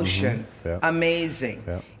the ocean, Yeah. amazing.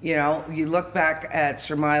 Yeah. You look back at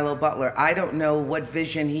Sir Milo Butler, I don't know what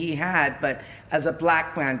vision he had, but as a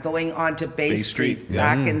black man going onto Bay Street Street,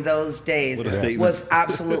 back in those days What a statement. was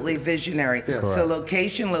absolutely visionary. Yes. So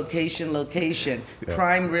location,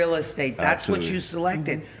 prime real estate, that's what Absolutely. you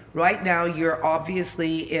selected. Right now, you're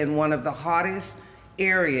obviously in one of the hottest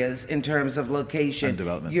areas in terms of location. And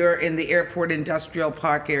development. You're in the airport industrial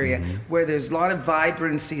park area where there's a lot of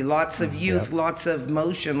vibrancy, lots of youth, lots of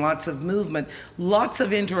motion, lots of movement, lots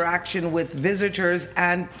of interaction with visitors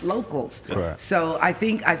and locals. Correct. So I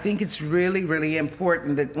think it's really, really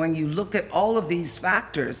important that when you look at all of these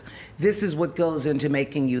factors, this is what goes into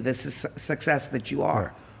making you the success that you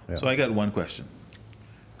are. Yeah. So I got one question.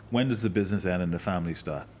 When does the business end and the family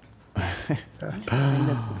start? And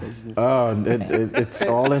that's the business. It's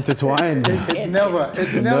all intertwined. It never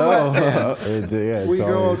No. ends. It's We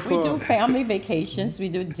go always- We do family vacations, we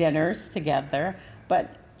do dinners together, but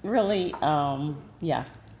really,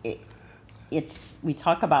 we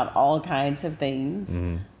talk about all kinds of things,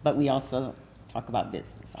 but we also talk about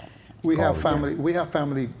business all the time. We have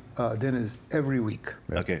family dinners every week.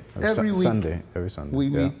 Okay. Every week, Every Sunday. We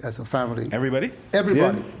yeah. meet as a family. Everybody?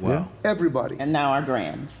 Everybody. Yeah. Wow. Everybody. And now our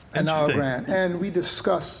grands. And our Interesting. grand. And we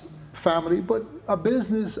discuss family, but a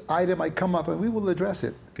business item might come up and we will address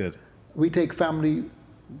it. Good. We take family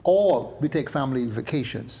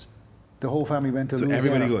vacations. The whole family went to So Louisiana.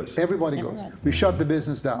 everybody goes? Everybody goes. Everybody. We shut the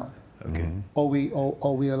business down, Okay. or we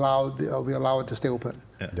allow it to stay open,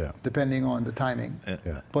 Yeah. depending on the timing.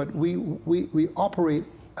 Yeah. But we operate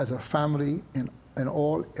as a family in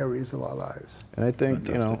all areas of our lives, And I think,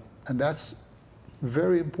 Fantastic. and that's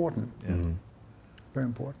very important. Yeah. Very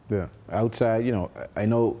important. Yeah. Outside, I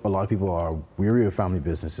know a lot of people are weary of family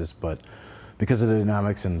businesses, but because of the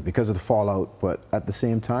dynamics and because of the fallout, but at the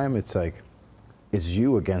same time, it's like, it's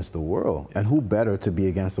you against the world. And who better to be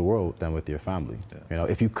against the world than with your family?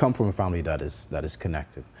 If you come from a family that is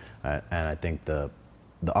connected. And I think the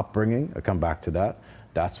upbringing, I come back to that,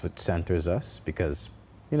 that's what centers us because,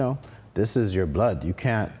 this is your blood. You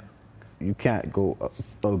can't go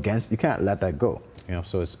against, you can't let that go.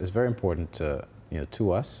 So it's very important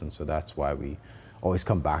to us. And so that's why we always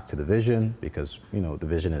come back to the vision because, the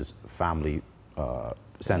vision is family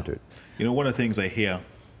centered. One of the things I hear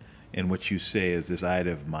in what you say is this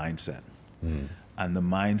idea of mindset. And the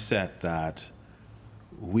mindset that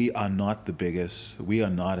we are not the biggest, we are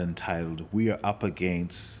not entitled, we are up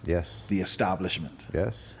against Yes. the establishment.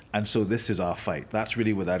 Yes. And so this is our fight. That's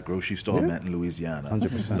really what that grocery store Yeah. meant in Louisiana.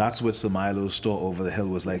 100%. That's what Sir Milo's store over the hill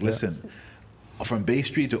was like. Listen, from Bay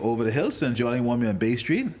Street to over the hill, since you only want me on Bay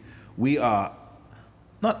Street, we are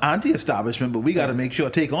not anti-establishment, but we got to make sure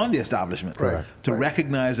take on the establishment Correct. to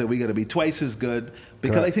recognize that we got to be twice as good.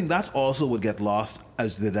 Because Correct. I think that's also what get lost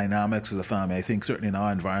as the dynamics of the family. I think certainly in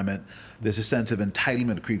our environment, there's a sense of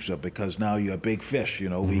entitlement creeps up because now you're a big fish.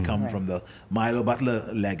 We come from the Milo Butler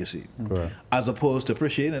legacy, Correct. as opposed to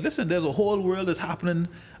appreciating. And listen, there's a whole world that's happening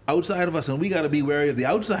outside of us, and we got to be wary of the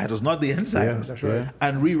outsiders, not the insiders, that's right.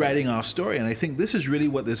 and rewriting our story. And I think this is really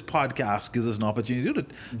what this podcast gives us an opportunity to do,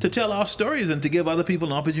 to tell our stories and to give other people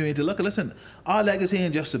an opportunity to look. Listen, our legacy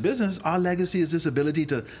ain't just a business. Our legacy is this ability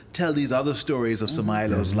to tell these other stories of Sir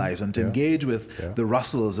Milo's life and to engage with the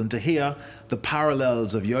Russells and to hear the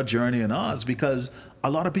parallels of your journey and ours, because a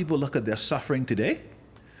lot of people look at their suffering today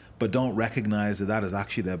but don't recognize that that is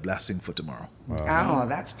actually their blessing for tomorrow. Oh,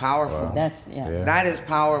 that's powerful. That's, Yeah. That is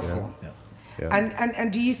powerful. Yeah. Yeah.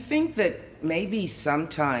 And do you think that maybe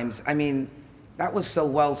sometimes, I mean, that was so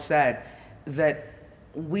well said, that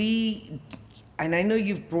and I know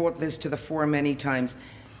you've brought this to the fore many times,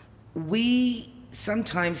 we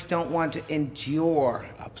sometimes don't want to endure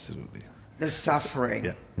Absolutely. the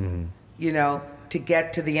suffering. Yeah. To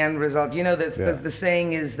get to the end result. The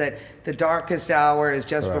saying is that the darkest hour is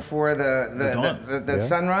just before The dawn. the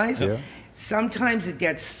sunrise. Yeah. Sometimes it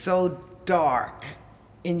gets so dark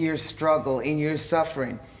in your struggle, in your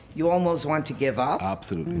suffering, you almost want to give up.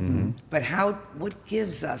 Absolutely. But what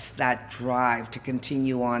gives us that drive to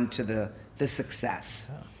continue on to the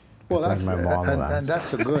success? Well, Thank my mom and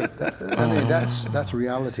that's a good. I mean, that's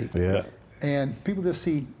reality. Yeah. And people just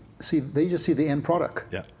see they just see the end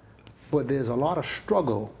product. Yeah. But there's a lot of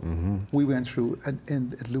struggle we went through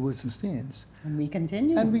at Louis and Steen's. And we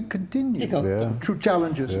continue. And we continue To go Yeah. through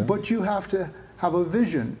challenges. Yeah. But you have to have a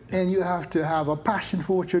vision and you have to have a passion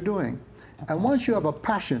for what you're doing. And once you have a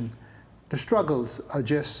passion, the struggles are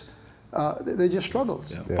just, they're just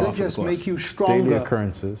struggles. Yeah. They Par for the just course. make you stronger. Daily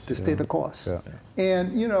occurrences. To stay the course. Yeah.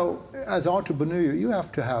 And you know, as an entrepreneur, you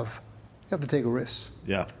have to take a risk.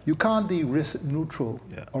 Yeah. You can't be risk neutral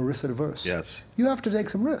Yeah. or risk adverse. Yes. You have to take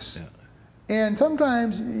some risks. Yeah. And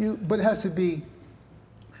sometimes but it has to be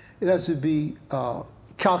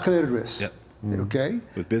calculated risk. Yep. Okay?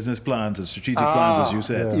 With business plans and strategic plans, as you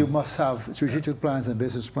said. You must have strategic plans and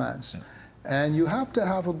business plans. Yeah. And you have to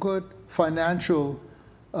have a good financial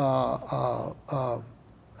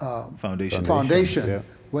foundation Yeah.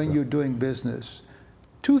 when you're doing business.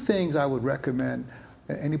 Two things I would recommend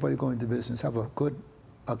anybody going into business: have a good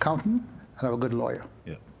accountant and have a good lawyer.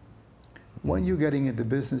 Yeah. When you're getting into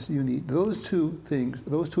business, you need those two things,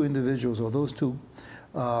 those two individuals, or those two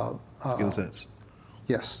Skill sets.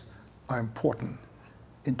 yes, are important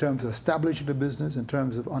in terms of establishing the business, in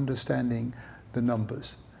terms of understanding the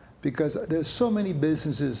numbers. Because there's so many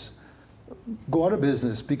businesses go out of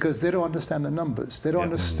business because they don't understand the numbers. They don't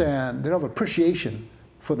understand, they don't have appreciation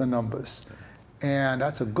for the numbers. And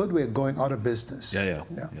that's a good way of going out of business. Yeah.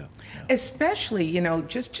 Especially, you know,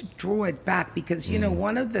 just to draw it back, because, you know,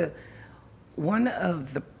 one of the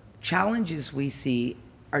challenges we see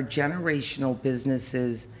are generational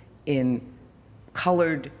businesses in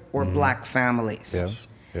colored or black families. Yes.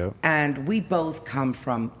 Yeah. And we both come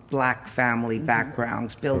from black family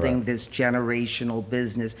backgrounds, building Correct. this generational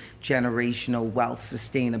business, generational wealth,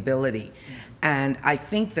 sustainability. And I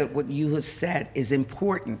think that what you have said is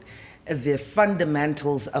important. The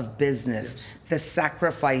fundamentals of business, the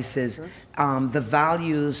sacrifices, the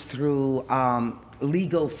values through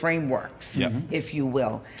legal frameworks, if you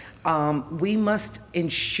will. We must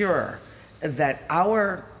ensure that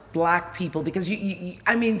our black people, because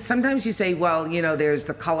I mean, sometimes you say, well, you know, there's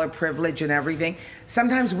the color privilege and everything.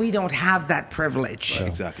 Sometimes we don't have that privilege. Right.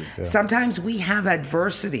 Exactly. Yeah. Sometimes we have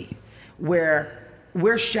adversity where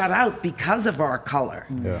we're shut out because of our color.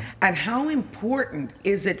 Yeah. And how important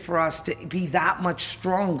is it for us to be that much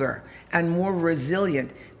stronger and more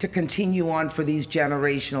resilient to continue on for these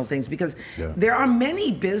generational things? Because there are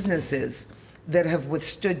many businesses that have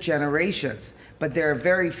withstood generations, but there are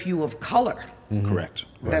very few of color Correct.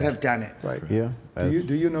 that have done it. Right. Yeah.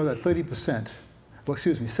 Do you know that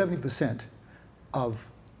 70% of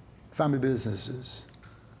family businesses,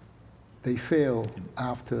 they fail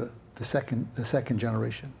after the second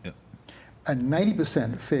generation. Yep. And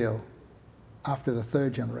 90% fail after the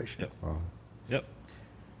third generation. Yep. Yep.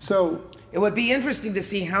 So It would be interesting to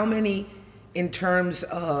see how many, in terms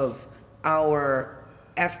of our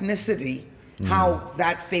ethnicity, how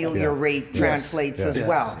that failure rate translates as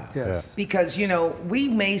well. yes. Because, you know, we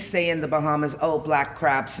may say in the Bahamas, oh, black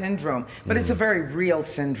crab syndrome, but it's a very real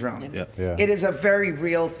syndrome. Yep. Yeah. It is a very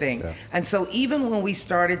real thing. Yeah. And so even when we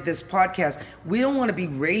started this podcast, we don't want to be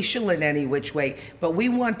racial in any which way, but we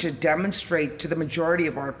want to demonstrate to the majority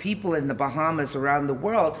of our people in the Bahamas around the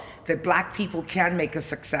world that black people can make a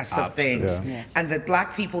success of things. Yeah. Yes. And that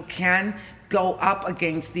black people can go up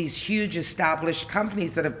against these huge established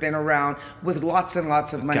companies that have been around with lots and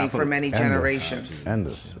lots of money for Capital. many generations.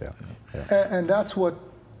 Endless. Yeah. And that's what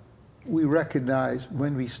we recognized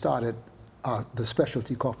when we started the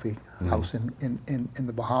specialty coffee house in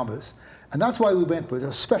the Bahamas. And that's why we went with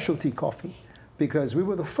a specialty coffee, because we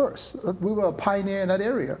were the first. We were a pioneer in that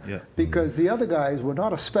area. Yeah. Because the other guys were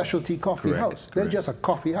not a specialty coffee Correct, house. They're correct. just a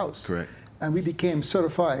coffee house. Correct. And we became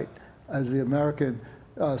certified as the American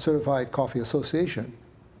Certified Coffee Association.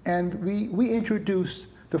 And we introduced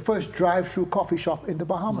the first drive-through coffee shop in the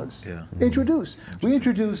Bahamas. Yeah. We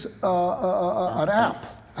introduced an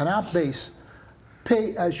app-based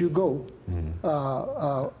pay-as-you-go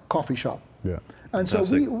coffee shop. Yeah. And so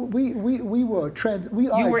Fantastic. we were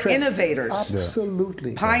You were innovators.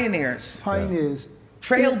 Absolutely. Pioneers, Pioneers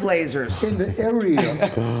trailblazers. in the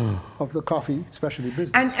area of the coffee specialty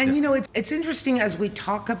business. And you know, it's interesting as we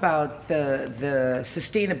talk about the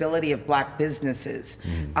sustainability of black businesses.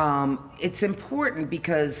 It's important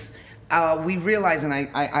because we realize, and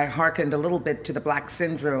I hearkened a little bit to the black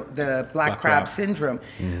syndrome, the black crab syndrome,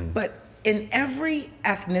 but in every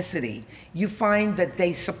ethnicity, you find that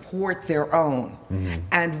they support their own.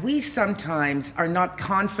 And we sometimes are not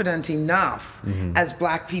confident enough as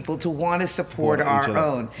Black people to want to support Support our each other.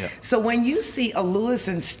 own. Yeah. So when you see a Louis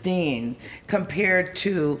and Steen compared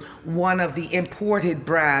to one of the imported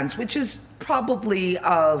brands, which is probably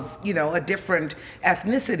of, a different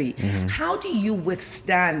ethnicity, how do you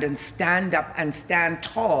withstand and stand up and stand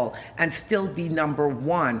tall and still be number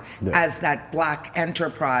one as that Black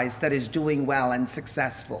enterprise that is doing well and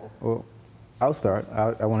successful? Well, I'll start.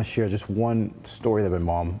 I want to share just one story that my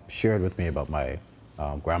mom shared with me about my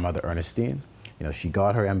grandmother, Ernestine. She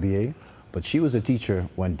got her MBA, but she was a teacher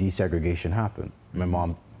when desegregation happened. My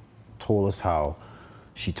mom told us how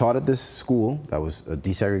she taught at this school that was a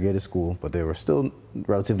desegregated school, but there were still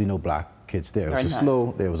relatively no Black kids there.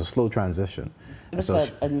 There was a slow transition. It was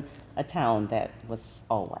a town that was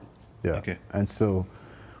all white. Yeah. Okay. And so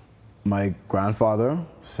my grandfather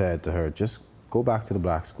said to her, just go back to the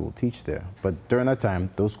Black school, teach there. But during that time,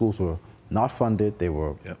 those schools were not funded, they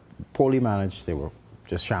were poorly managed, they were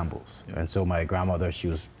just shambles. And so my grandmother, she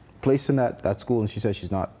was placed in that school, and she said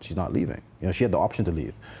she's not leaving. She had the option to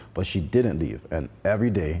leave, but she didn't leave. And every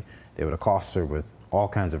day they would accost her with all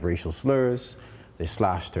kinds of racial slurs. They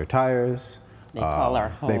slashed her tires. They call her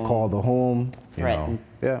home. They called the home.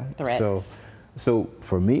 Threats. So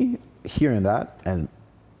for me, hearing that and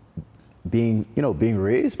being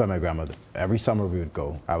raised by my grandmother, every summer we would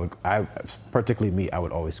go. Particularly me, I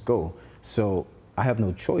would always go. So I have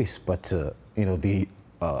no choice but to, be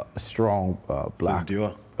a strong Black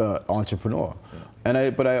entrepreneur.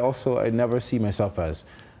 But I never see myself as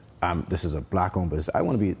this is a Black-owned business. I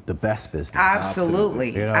want to be the best business.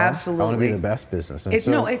 Absolutely. Absolutely. I want to be the best business.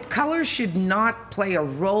 And color should not play a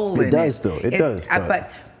role in it. It does, though. It does.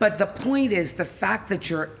 But the point is the fact that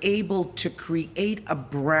you're able to create a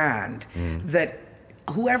brand that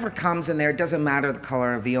whoever comes in there, it doesn't matter the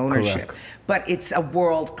color of the ownership, Correct. but it's a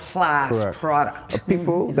world-class product.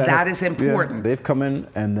 People that is important. Yeah, they've come in,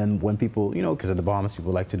 and then when people, because at the Bahamas,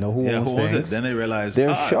 people like to know who owns things. it. Then they realize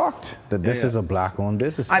they're shocked that this is a Black-owned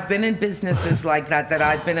business. I've been in businesses like that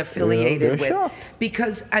I've been affiliated with.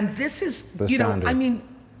 Shocked. And this is, The standard.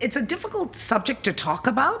 it's a difficult subject to talk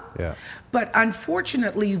about. Yeah. But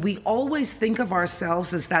unfortunately, we always think of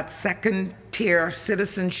ourselves as that second-tier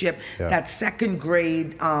citizenship, that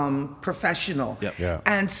second-grade professional. Yep. Yeah.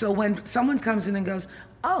 And so when someone comes in and goes,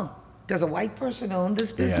 oh, does a white person own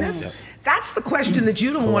this business? Yes. That's the question that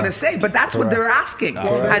you don't want to say, but that's what they're asking.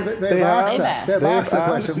 Well, they've asked that. They've asked the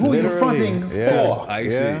question, who are you fronting for? I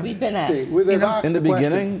see. We've been asked. They've asked In the question,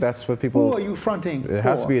 beginning, that's what people. who are you fronting for? It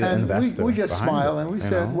has to be an and investor we just behind smiled it, and we you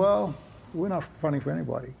said, know? well, we're not fronting for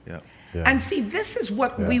anybody. Yeah. Yeah. And see, this is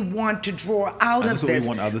what we want to draw out And of this is what we this,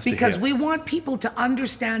 want others to because hear. we want people to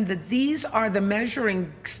understand that these are the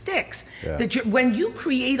measuring sticks. Yeah. That when you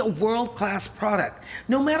create a world-class product,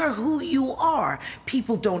 no matter who you are,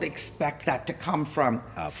 people don't expect that to come from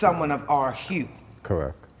someone of our hue.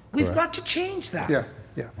 Correct. We've got to change that. Yeah.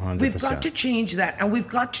 100%. We've got to change that, and we've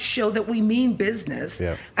got to show that we mean business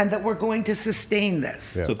and that we're going to sustain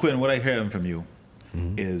this. Yeah. So Quinn, what I hear from you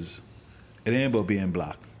is it ain't about being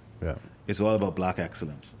Black. Yeah. It's all about Black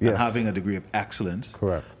excellence Yes. and having a degree of excellence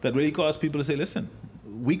Correct. that really causes people to say, listen,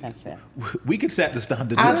 we could set the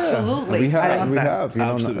standard. Absolutely. We I have. love We that. have.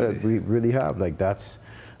 Absolutely. We really have. Like that's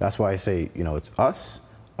why I say it's us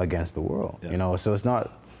against the world. Yeah. So it's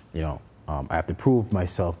not I have to prove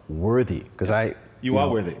myself worthy because You are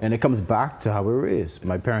worthy. And it comes back to how we're raised.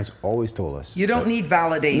 My parents always told us You don't need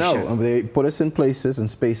validation. No, and they put us in places and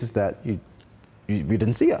spaces that we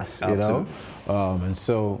didn't see us. Absolutely. And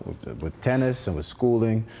so with tennis and with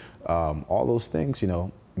schooling, all those things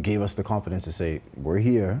gave us the confidence to say we're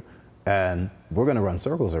here and we're going to run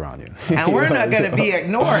circles around you. And we're not going to be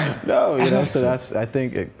ignored. No, so that's, I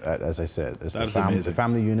think, as I said, it's amazing. the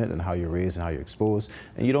family unit and how you're raised and how you're exposed.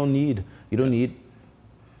 And you don't need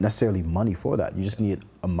necessarily money for that. You just need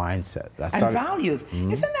a mindset. And values.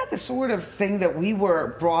 Isn't that the sort of thing that we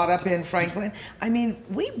were brought up in, Franklin? I mean,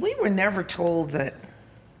 we were never told that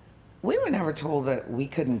we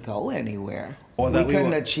couldn't go anywhere. Or that we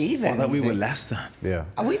couldn't achieve anything. Or that we were less than. Yeah.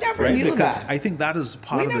 We never Right? knew Because that. I think that is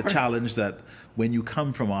part of the challenge that when you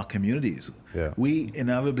come from our communities, we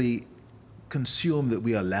inevitably consume that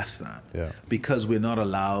we are less than because we're not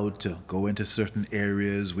allowed to go into certain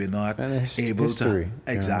areas. We're not able history,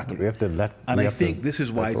 to exactly. We have to let. And we I have to think this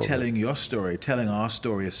is why let go of it. telling our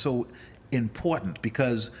story is so important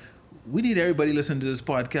because we need everybody listening to this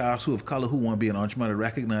podcast who of color who want to be an entrepreneur to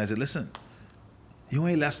recognize it. Listen, you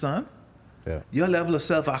ain't less than. Your level of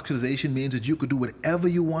self-actualization means that you could do whatever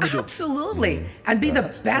you want to do. Absolutely. And be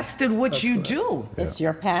the best at what you do. It's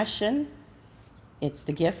your passion. It's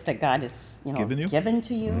the gift that God has, given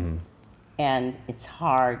to you. And it's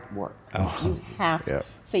hard work. You have to.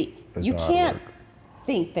 See, you can't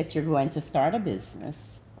think that you're going to start a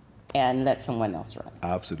business and let someone else run.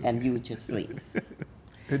 Absolutely. And you just leave.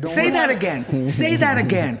 Say that again. Say that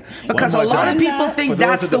again. Because a lot of people think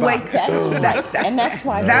that's the way. And that's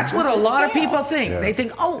why. That's what a lot of people think. They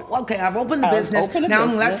think, oh, okay, I've opened a business. Now I'm going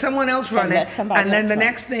to let someone else run it. And then the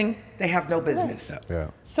next thing, they have no business.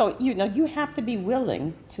 So, you have to be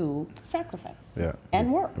willing to sacrifice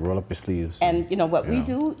and work. Roll up your sleeves. And, what we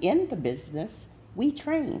do in the business, we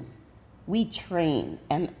train.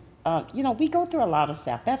 And we go through a lot of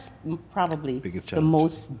stuff. That's probably the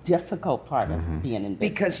most difficult part of being in business.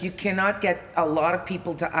 Because you cannot get a lot of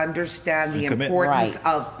people to understand the importance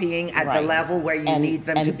of being at the level where you need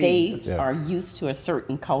them to be. And they are used to a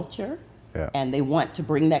certain culture, and they want to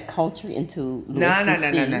bring that culture into Louis and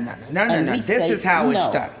Steen. No. This is how it's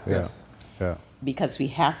done. Because we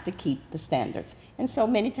have to keep the standards. And so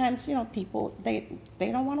many times, people, they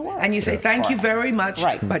don't want to work. And you say, thank you very much,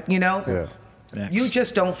 but you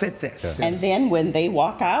just don't fit this. And then when they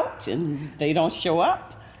walk out and they don't show up,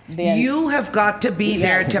 then you have got to be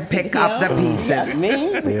there to pick up the pieces.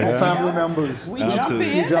 Family members. We jump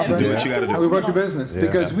in. Do what you got to do. And we work the business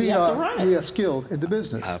because we are skilled in the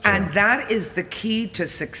business. Absolutely. And that is the key to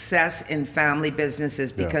success in family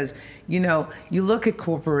businesses because, you look at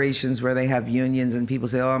corporations where they have unions and people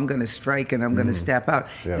say, oh, I'm going to strike and I'm going to step out.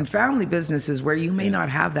 In family businesses where you may not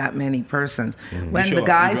have that many persons, when the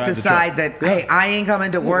guys decide that, hey, I ain't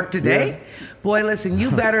coming to work today, boy, listen,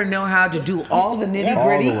 you better know how to do all the nitty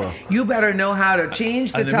gritty. You better know how to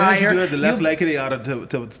change the tire. And the more you do it, the less likely they are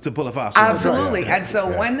to pull a fast. Absolutely. And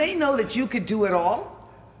so when they know that you could do it all,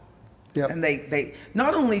 and they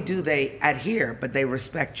not only do they adhere, but they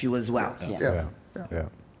respect you as well.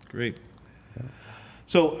 Great.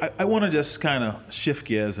 So I want to just kind of shift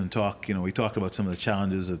gears and talk, we talked about some of the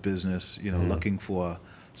challenges of business, looking for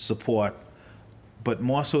support, but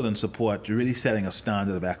more so than support, you're really setting a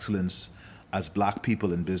standard of excellence as Black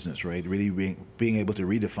people in business, right? Really being able to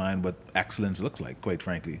redefine what excellence looks like, quite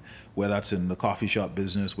frankly, whether that's in the coffee shop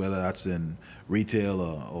business, whether that's in retail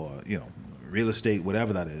or real estate,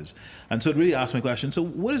 whatever that is. And so it really asked my question, so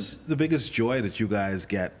what is the biggest joy that you guys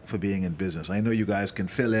get for being in business? I know you guys can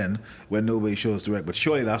fill in when nobody shows direct, but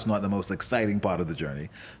surely that's not the most exciting part of the journey.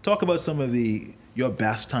 Talk about some of your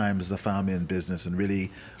best times as a family in business and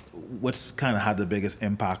really what's kind of had the biggest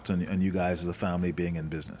impact on you guys as a family being in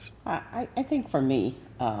business? I think for me,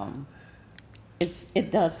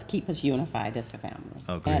 it does keep us unified as a family.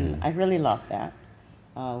 Okay. And I really love that.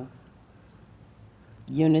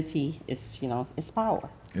 Unity is, it's power.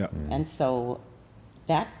 Yeah. And so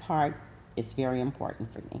that part is very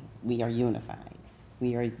important for me. We are unified.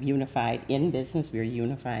 We are unified in business. We are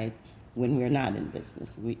unified when we're not in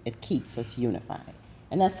business. It keeps us unified.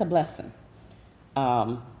 And that's a blessing.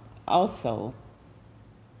 Also,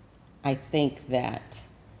 I think that,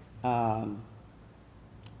 I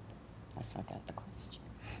forgot the question.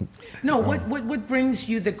 No, what brings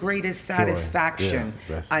you the greatest satisfaction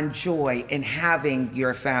and joy in having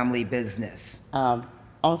your family business?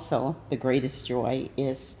 Also, the greatest joy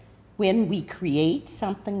is when we create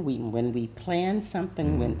something, when we plan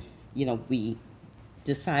something, when we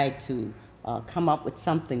decide to come up with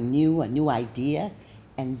something new, a new idea,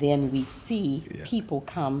 and then we see people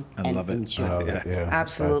come and enjoy it.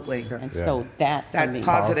 Absolutely. So that's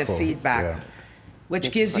positive feedback,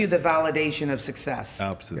 which gives you the validation of success.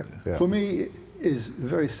 Absolutely. For me, it is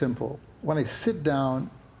very simple. When I sit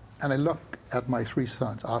down and I look at my three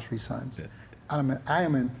sons, our three sons, and I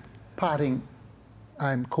am imparting,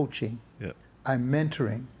 I'm coaching, I'm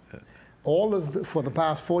mentoring. For the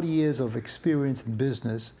past 40 years of experience in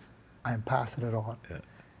business, I'm passing it on.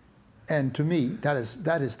 And to me, that is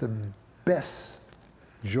the best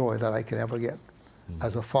joy that I could ever get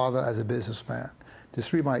as a father, as a businessman.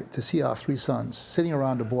 To see our three sons sitting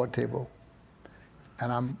around the board table,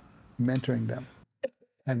 and I'm mentoring them,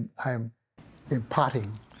 and I'm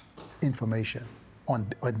imparting information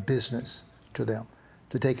on business to them,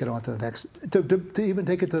 to take it on to the next, to even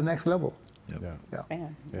take it to the next level.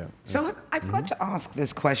 So I've got to ask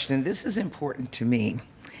this question. This is important to me.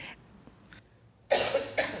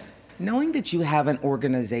 Knowing that you have an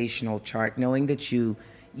organizational chart, knowing that you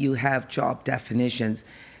have job definitions,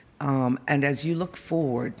 and as you look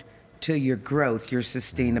forward to your growth, your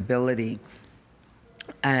sustainability,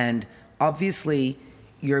 and obviously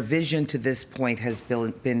your vision to this point has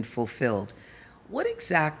been fulfilled, what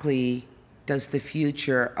exactly does the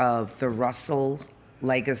future of the Russell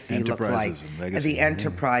legacy look like? Enterprises and legacy. The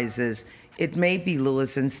enterprises. It may be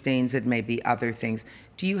Louis and Steen's, it may be other things.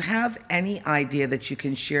 Do you have any idea that you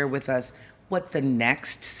can share with us what the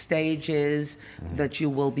next stage is that you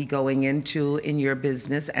will be going into in your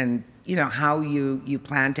business, and how you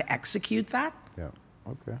plan to execute that? Yeah.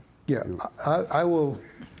 Okay. Yeah, I will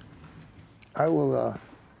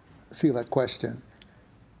feel that question.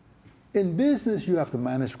 In business, you have to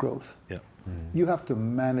manage growth. Yeah. You have to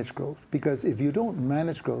manage growth, because if you don't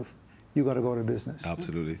manage growth, you got to go to business.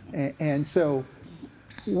 Absolutely. And so,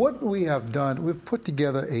 what we have done, we've put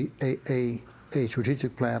together a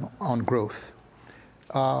strategic plan on growth.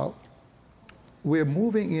 We're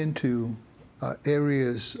moving into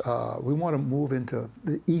areas. We want to move into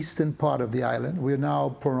the eastern part of the island. We're now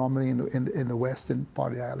predominantly in the western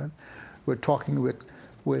part of the island. We're talking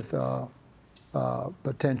with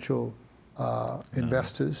potential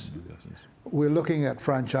investors. We're looking at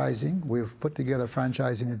franchising. We've put together a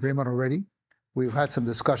franchising agreement already. We've had some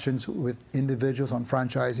discussions with individuals on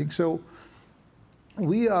franchising. So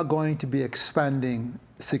we are going to be expanding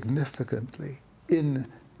significantly in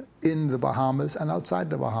the Bahamas and outside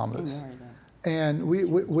the Bahamas. And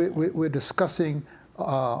we're discussing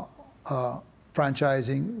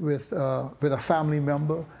franchising with a family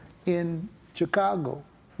member in Chicago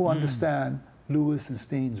who understand Louis and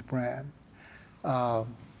Steen's brand.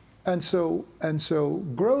 And so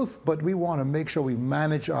growth, but we want to make sure we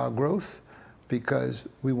manage our growth, because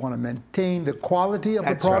we want to maintain the quality of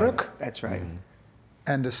the product. Right. That's right.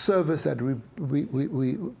 And the service that we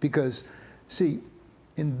because see,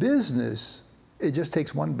 in business, it just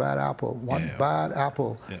takes one bad apple. Bad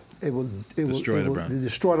apple, it will destroy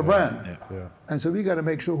the brand. Yeah. And so we got to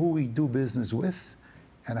make sure who we do business with,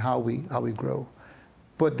 and how we grow.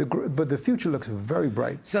 But the future looks very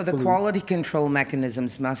bright. So the quality control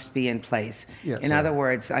mechanisms must be in place. Yes. In other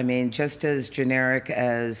words, I mean, just as generic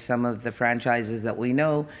as some of the franchises that we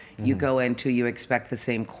know, you go into, you expect the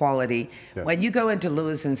same quality. Yes. When you go into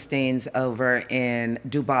Louis and Steen's over in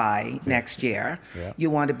Dubai next year,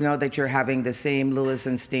 you want to know that you're having the same Louis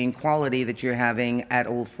and Steen quality that you're having at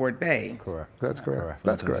Old Fort Bay. Correct. That's correct. Correct.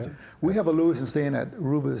 That's correct. We have a Louis and Steen at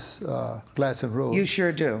Rubus Gladstone Road. You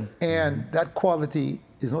sure do. And that quality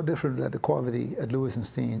is no different than the quality at Louis and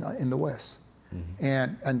Steen in the West.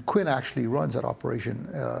 And Quinn actually runs that operation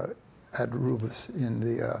at Rubus in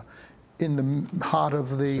the heart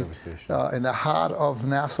of the Service station. in the heart of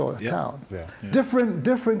Nassau town. Yeah.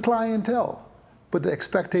 Different clientele, but the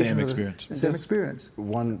expectation Same of experience. Same experience.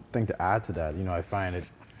 One thing to add to that, I find it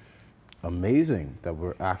amazing that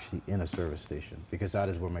we're actually in a service station, because that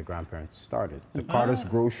is where my grandparents started. The Carter's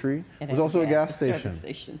Grocery was also a gas station. Service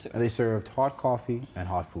station too. And they served hot coffee and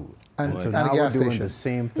hot food. And so a now we're gas doing station. the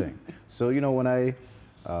same thing. So, when I,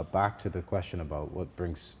 back to the question about what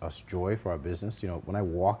brings us joy for our business, when I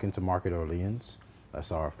walk into Market Orleans,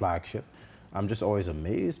 that's our flagship, I'm just always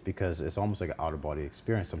amazed, because it's almost like an out-of-body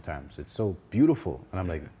experience sometimes. It's so beautiful. And I'm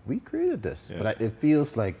like, we created this. But it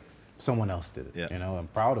feels like someone else did it. I'm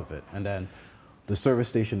proud of it. And then the service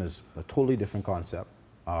station is a totally different concept,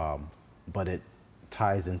 but it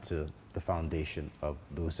ties into the foundation of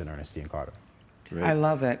Louis and Ernestine Carter. Great. I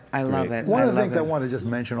love it. I love it. One of the love things I want to just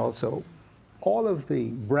mention also, all of the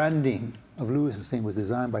branding of Louis and Steen was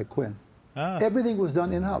designed by Quinn. Everything was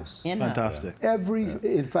done in-house. Fantastic.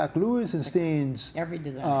 In fact, Louis and Steen's Every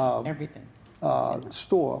design, everything.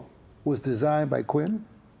 store was designed by Quinn,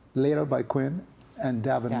 later by Quinn, and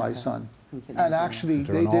Davin, my son. Who's an And engineer. actually,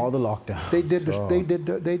 During all the lockdowns. They did So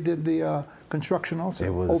the construction also.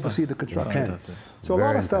 it was oversee the construction. intense. So a lot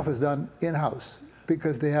Very of stuff is intense. done in-house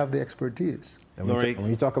because they have the expertise. And Laurie- when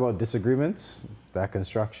you talk about disagreements, that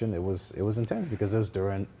construction, it was intense, because it was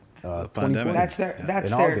during 2020. pandemic.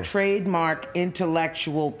 That's In their August. trademark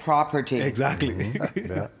intellectual property. Exactly.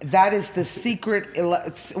 Yeah. That is the secret.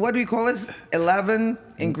 What do we call this? 11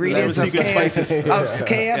 ingredients 11 secret of spices.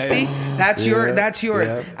 KFC. That's Yeah,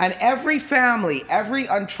 yours. yeah. And every family, every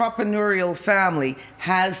entrepreneurial family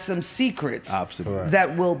has some secrets Absolutely.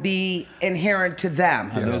 that will be inherent to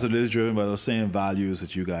them. And those are driven by those same values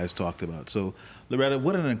that you guys talked about. So, Loretta,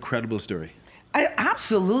 what an incredible story.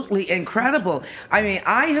 Absolutely incredible. I mean,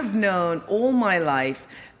 I have known all my life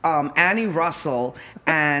Annie Russell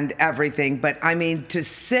and everything, but I mean, to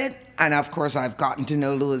sit, and of course I've gotten to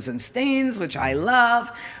know Louis and Steen's, which I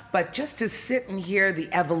love, but just to sit and hear the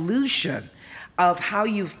evolution of how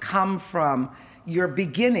you've come from, your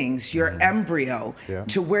beginnings, your embryo, Yeah.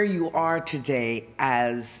 to where you are today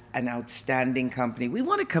as an outstanding company. We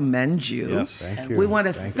want to commend you. Yes. Thank you. We want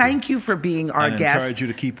to thank you for being our And guest. encourage you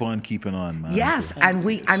to keep on keeping on, man. Yes, and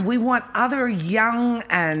we want other young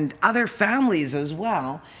and other families as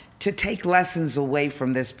well to take lessons away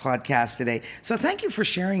from this podcast today. So thank you for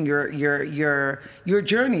sharing your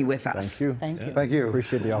journey with us. Thank you. Thank you. Thank you.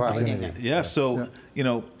 Appreciate the opportunity. Yeah, so,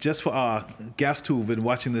 just for our guests who have been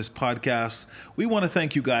watching this podcast, we want to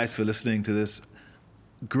thank you guys for listening to this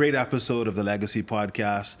great episode of the Legacy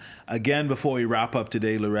Podcast. Again, before we wrap up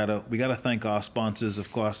today, Loretta, we got to thank our sponsors,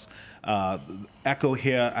 of course, Echo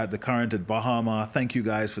here at the Current at Bahama. Thank you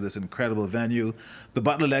guys for this incredible venue. The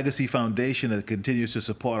Butler Legacy Foundation that continues to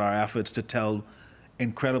support our efforts to tell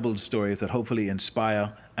incredible stories that hopefully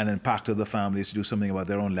inspire and impact other families to do something about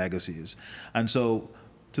their own legacies. And so,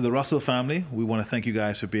 to the Russell family, we want to thank you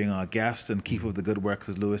guys for being our guests and keep up the good work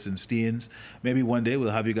with Louis and Steen's. Maybe one day we'll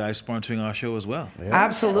have you guys sponsoring our show as well. Yeah.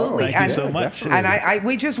 Absolutely. Thank you so much. definitely. And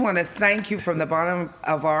we just want to thank you from the bottom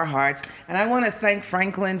of our hearts. And I want to thank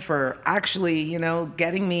Franklin for actually,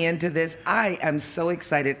 getting me into this. I am so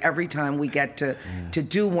excited every time we get to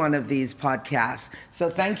do one of these podcasts. So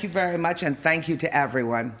thank you very much, and thank you to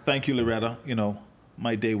everyone. Thank you, Loretta.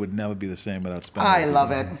 My day would never be the same without spending I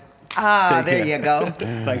love it. Ah, Take there care. you go.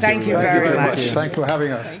 Thanks, Thank you everybody. very much. Thanks for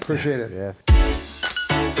having us. Appreciate it. Yes.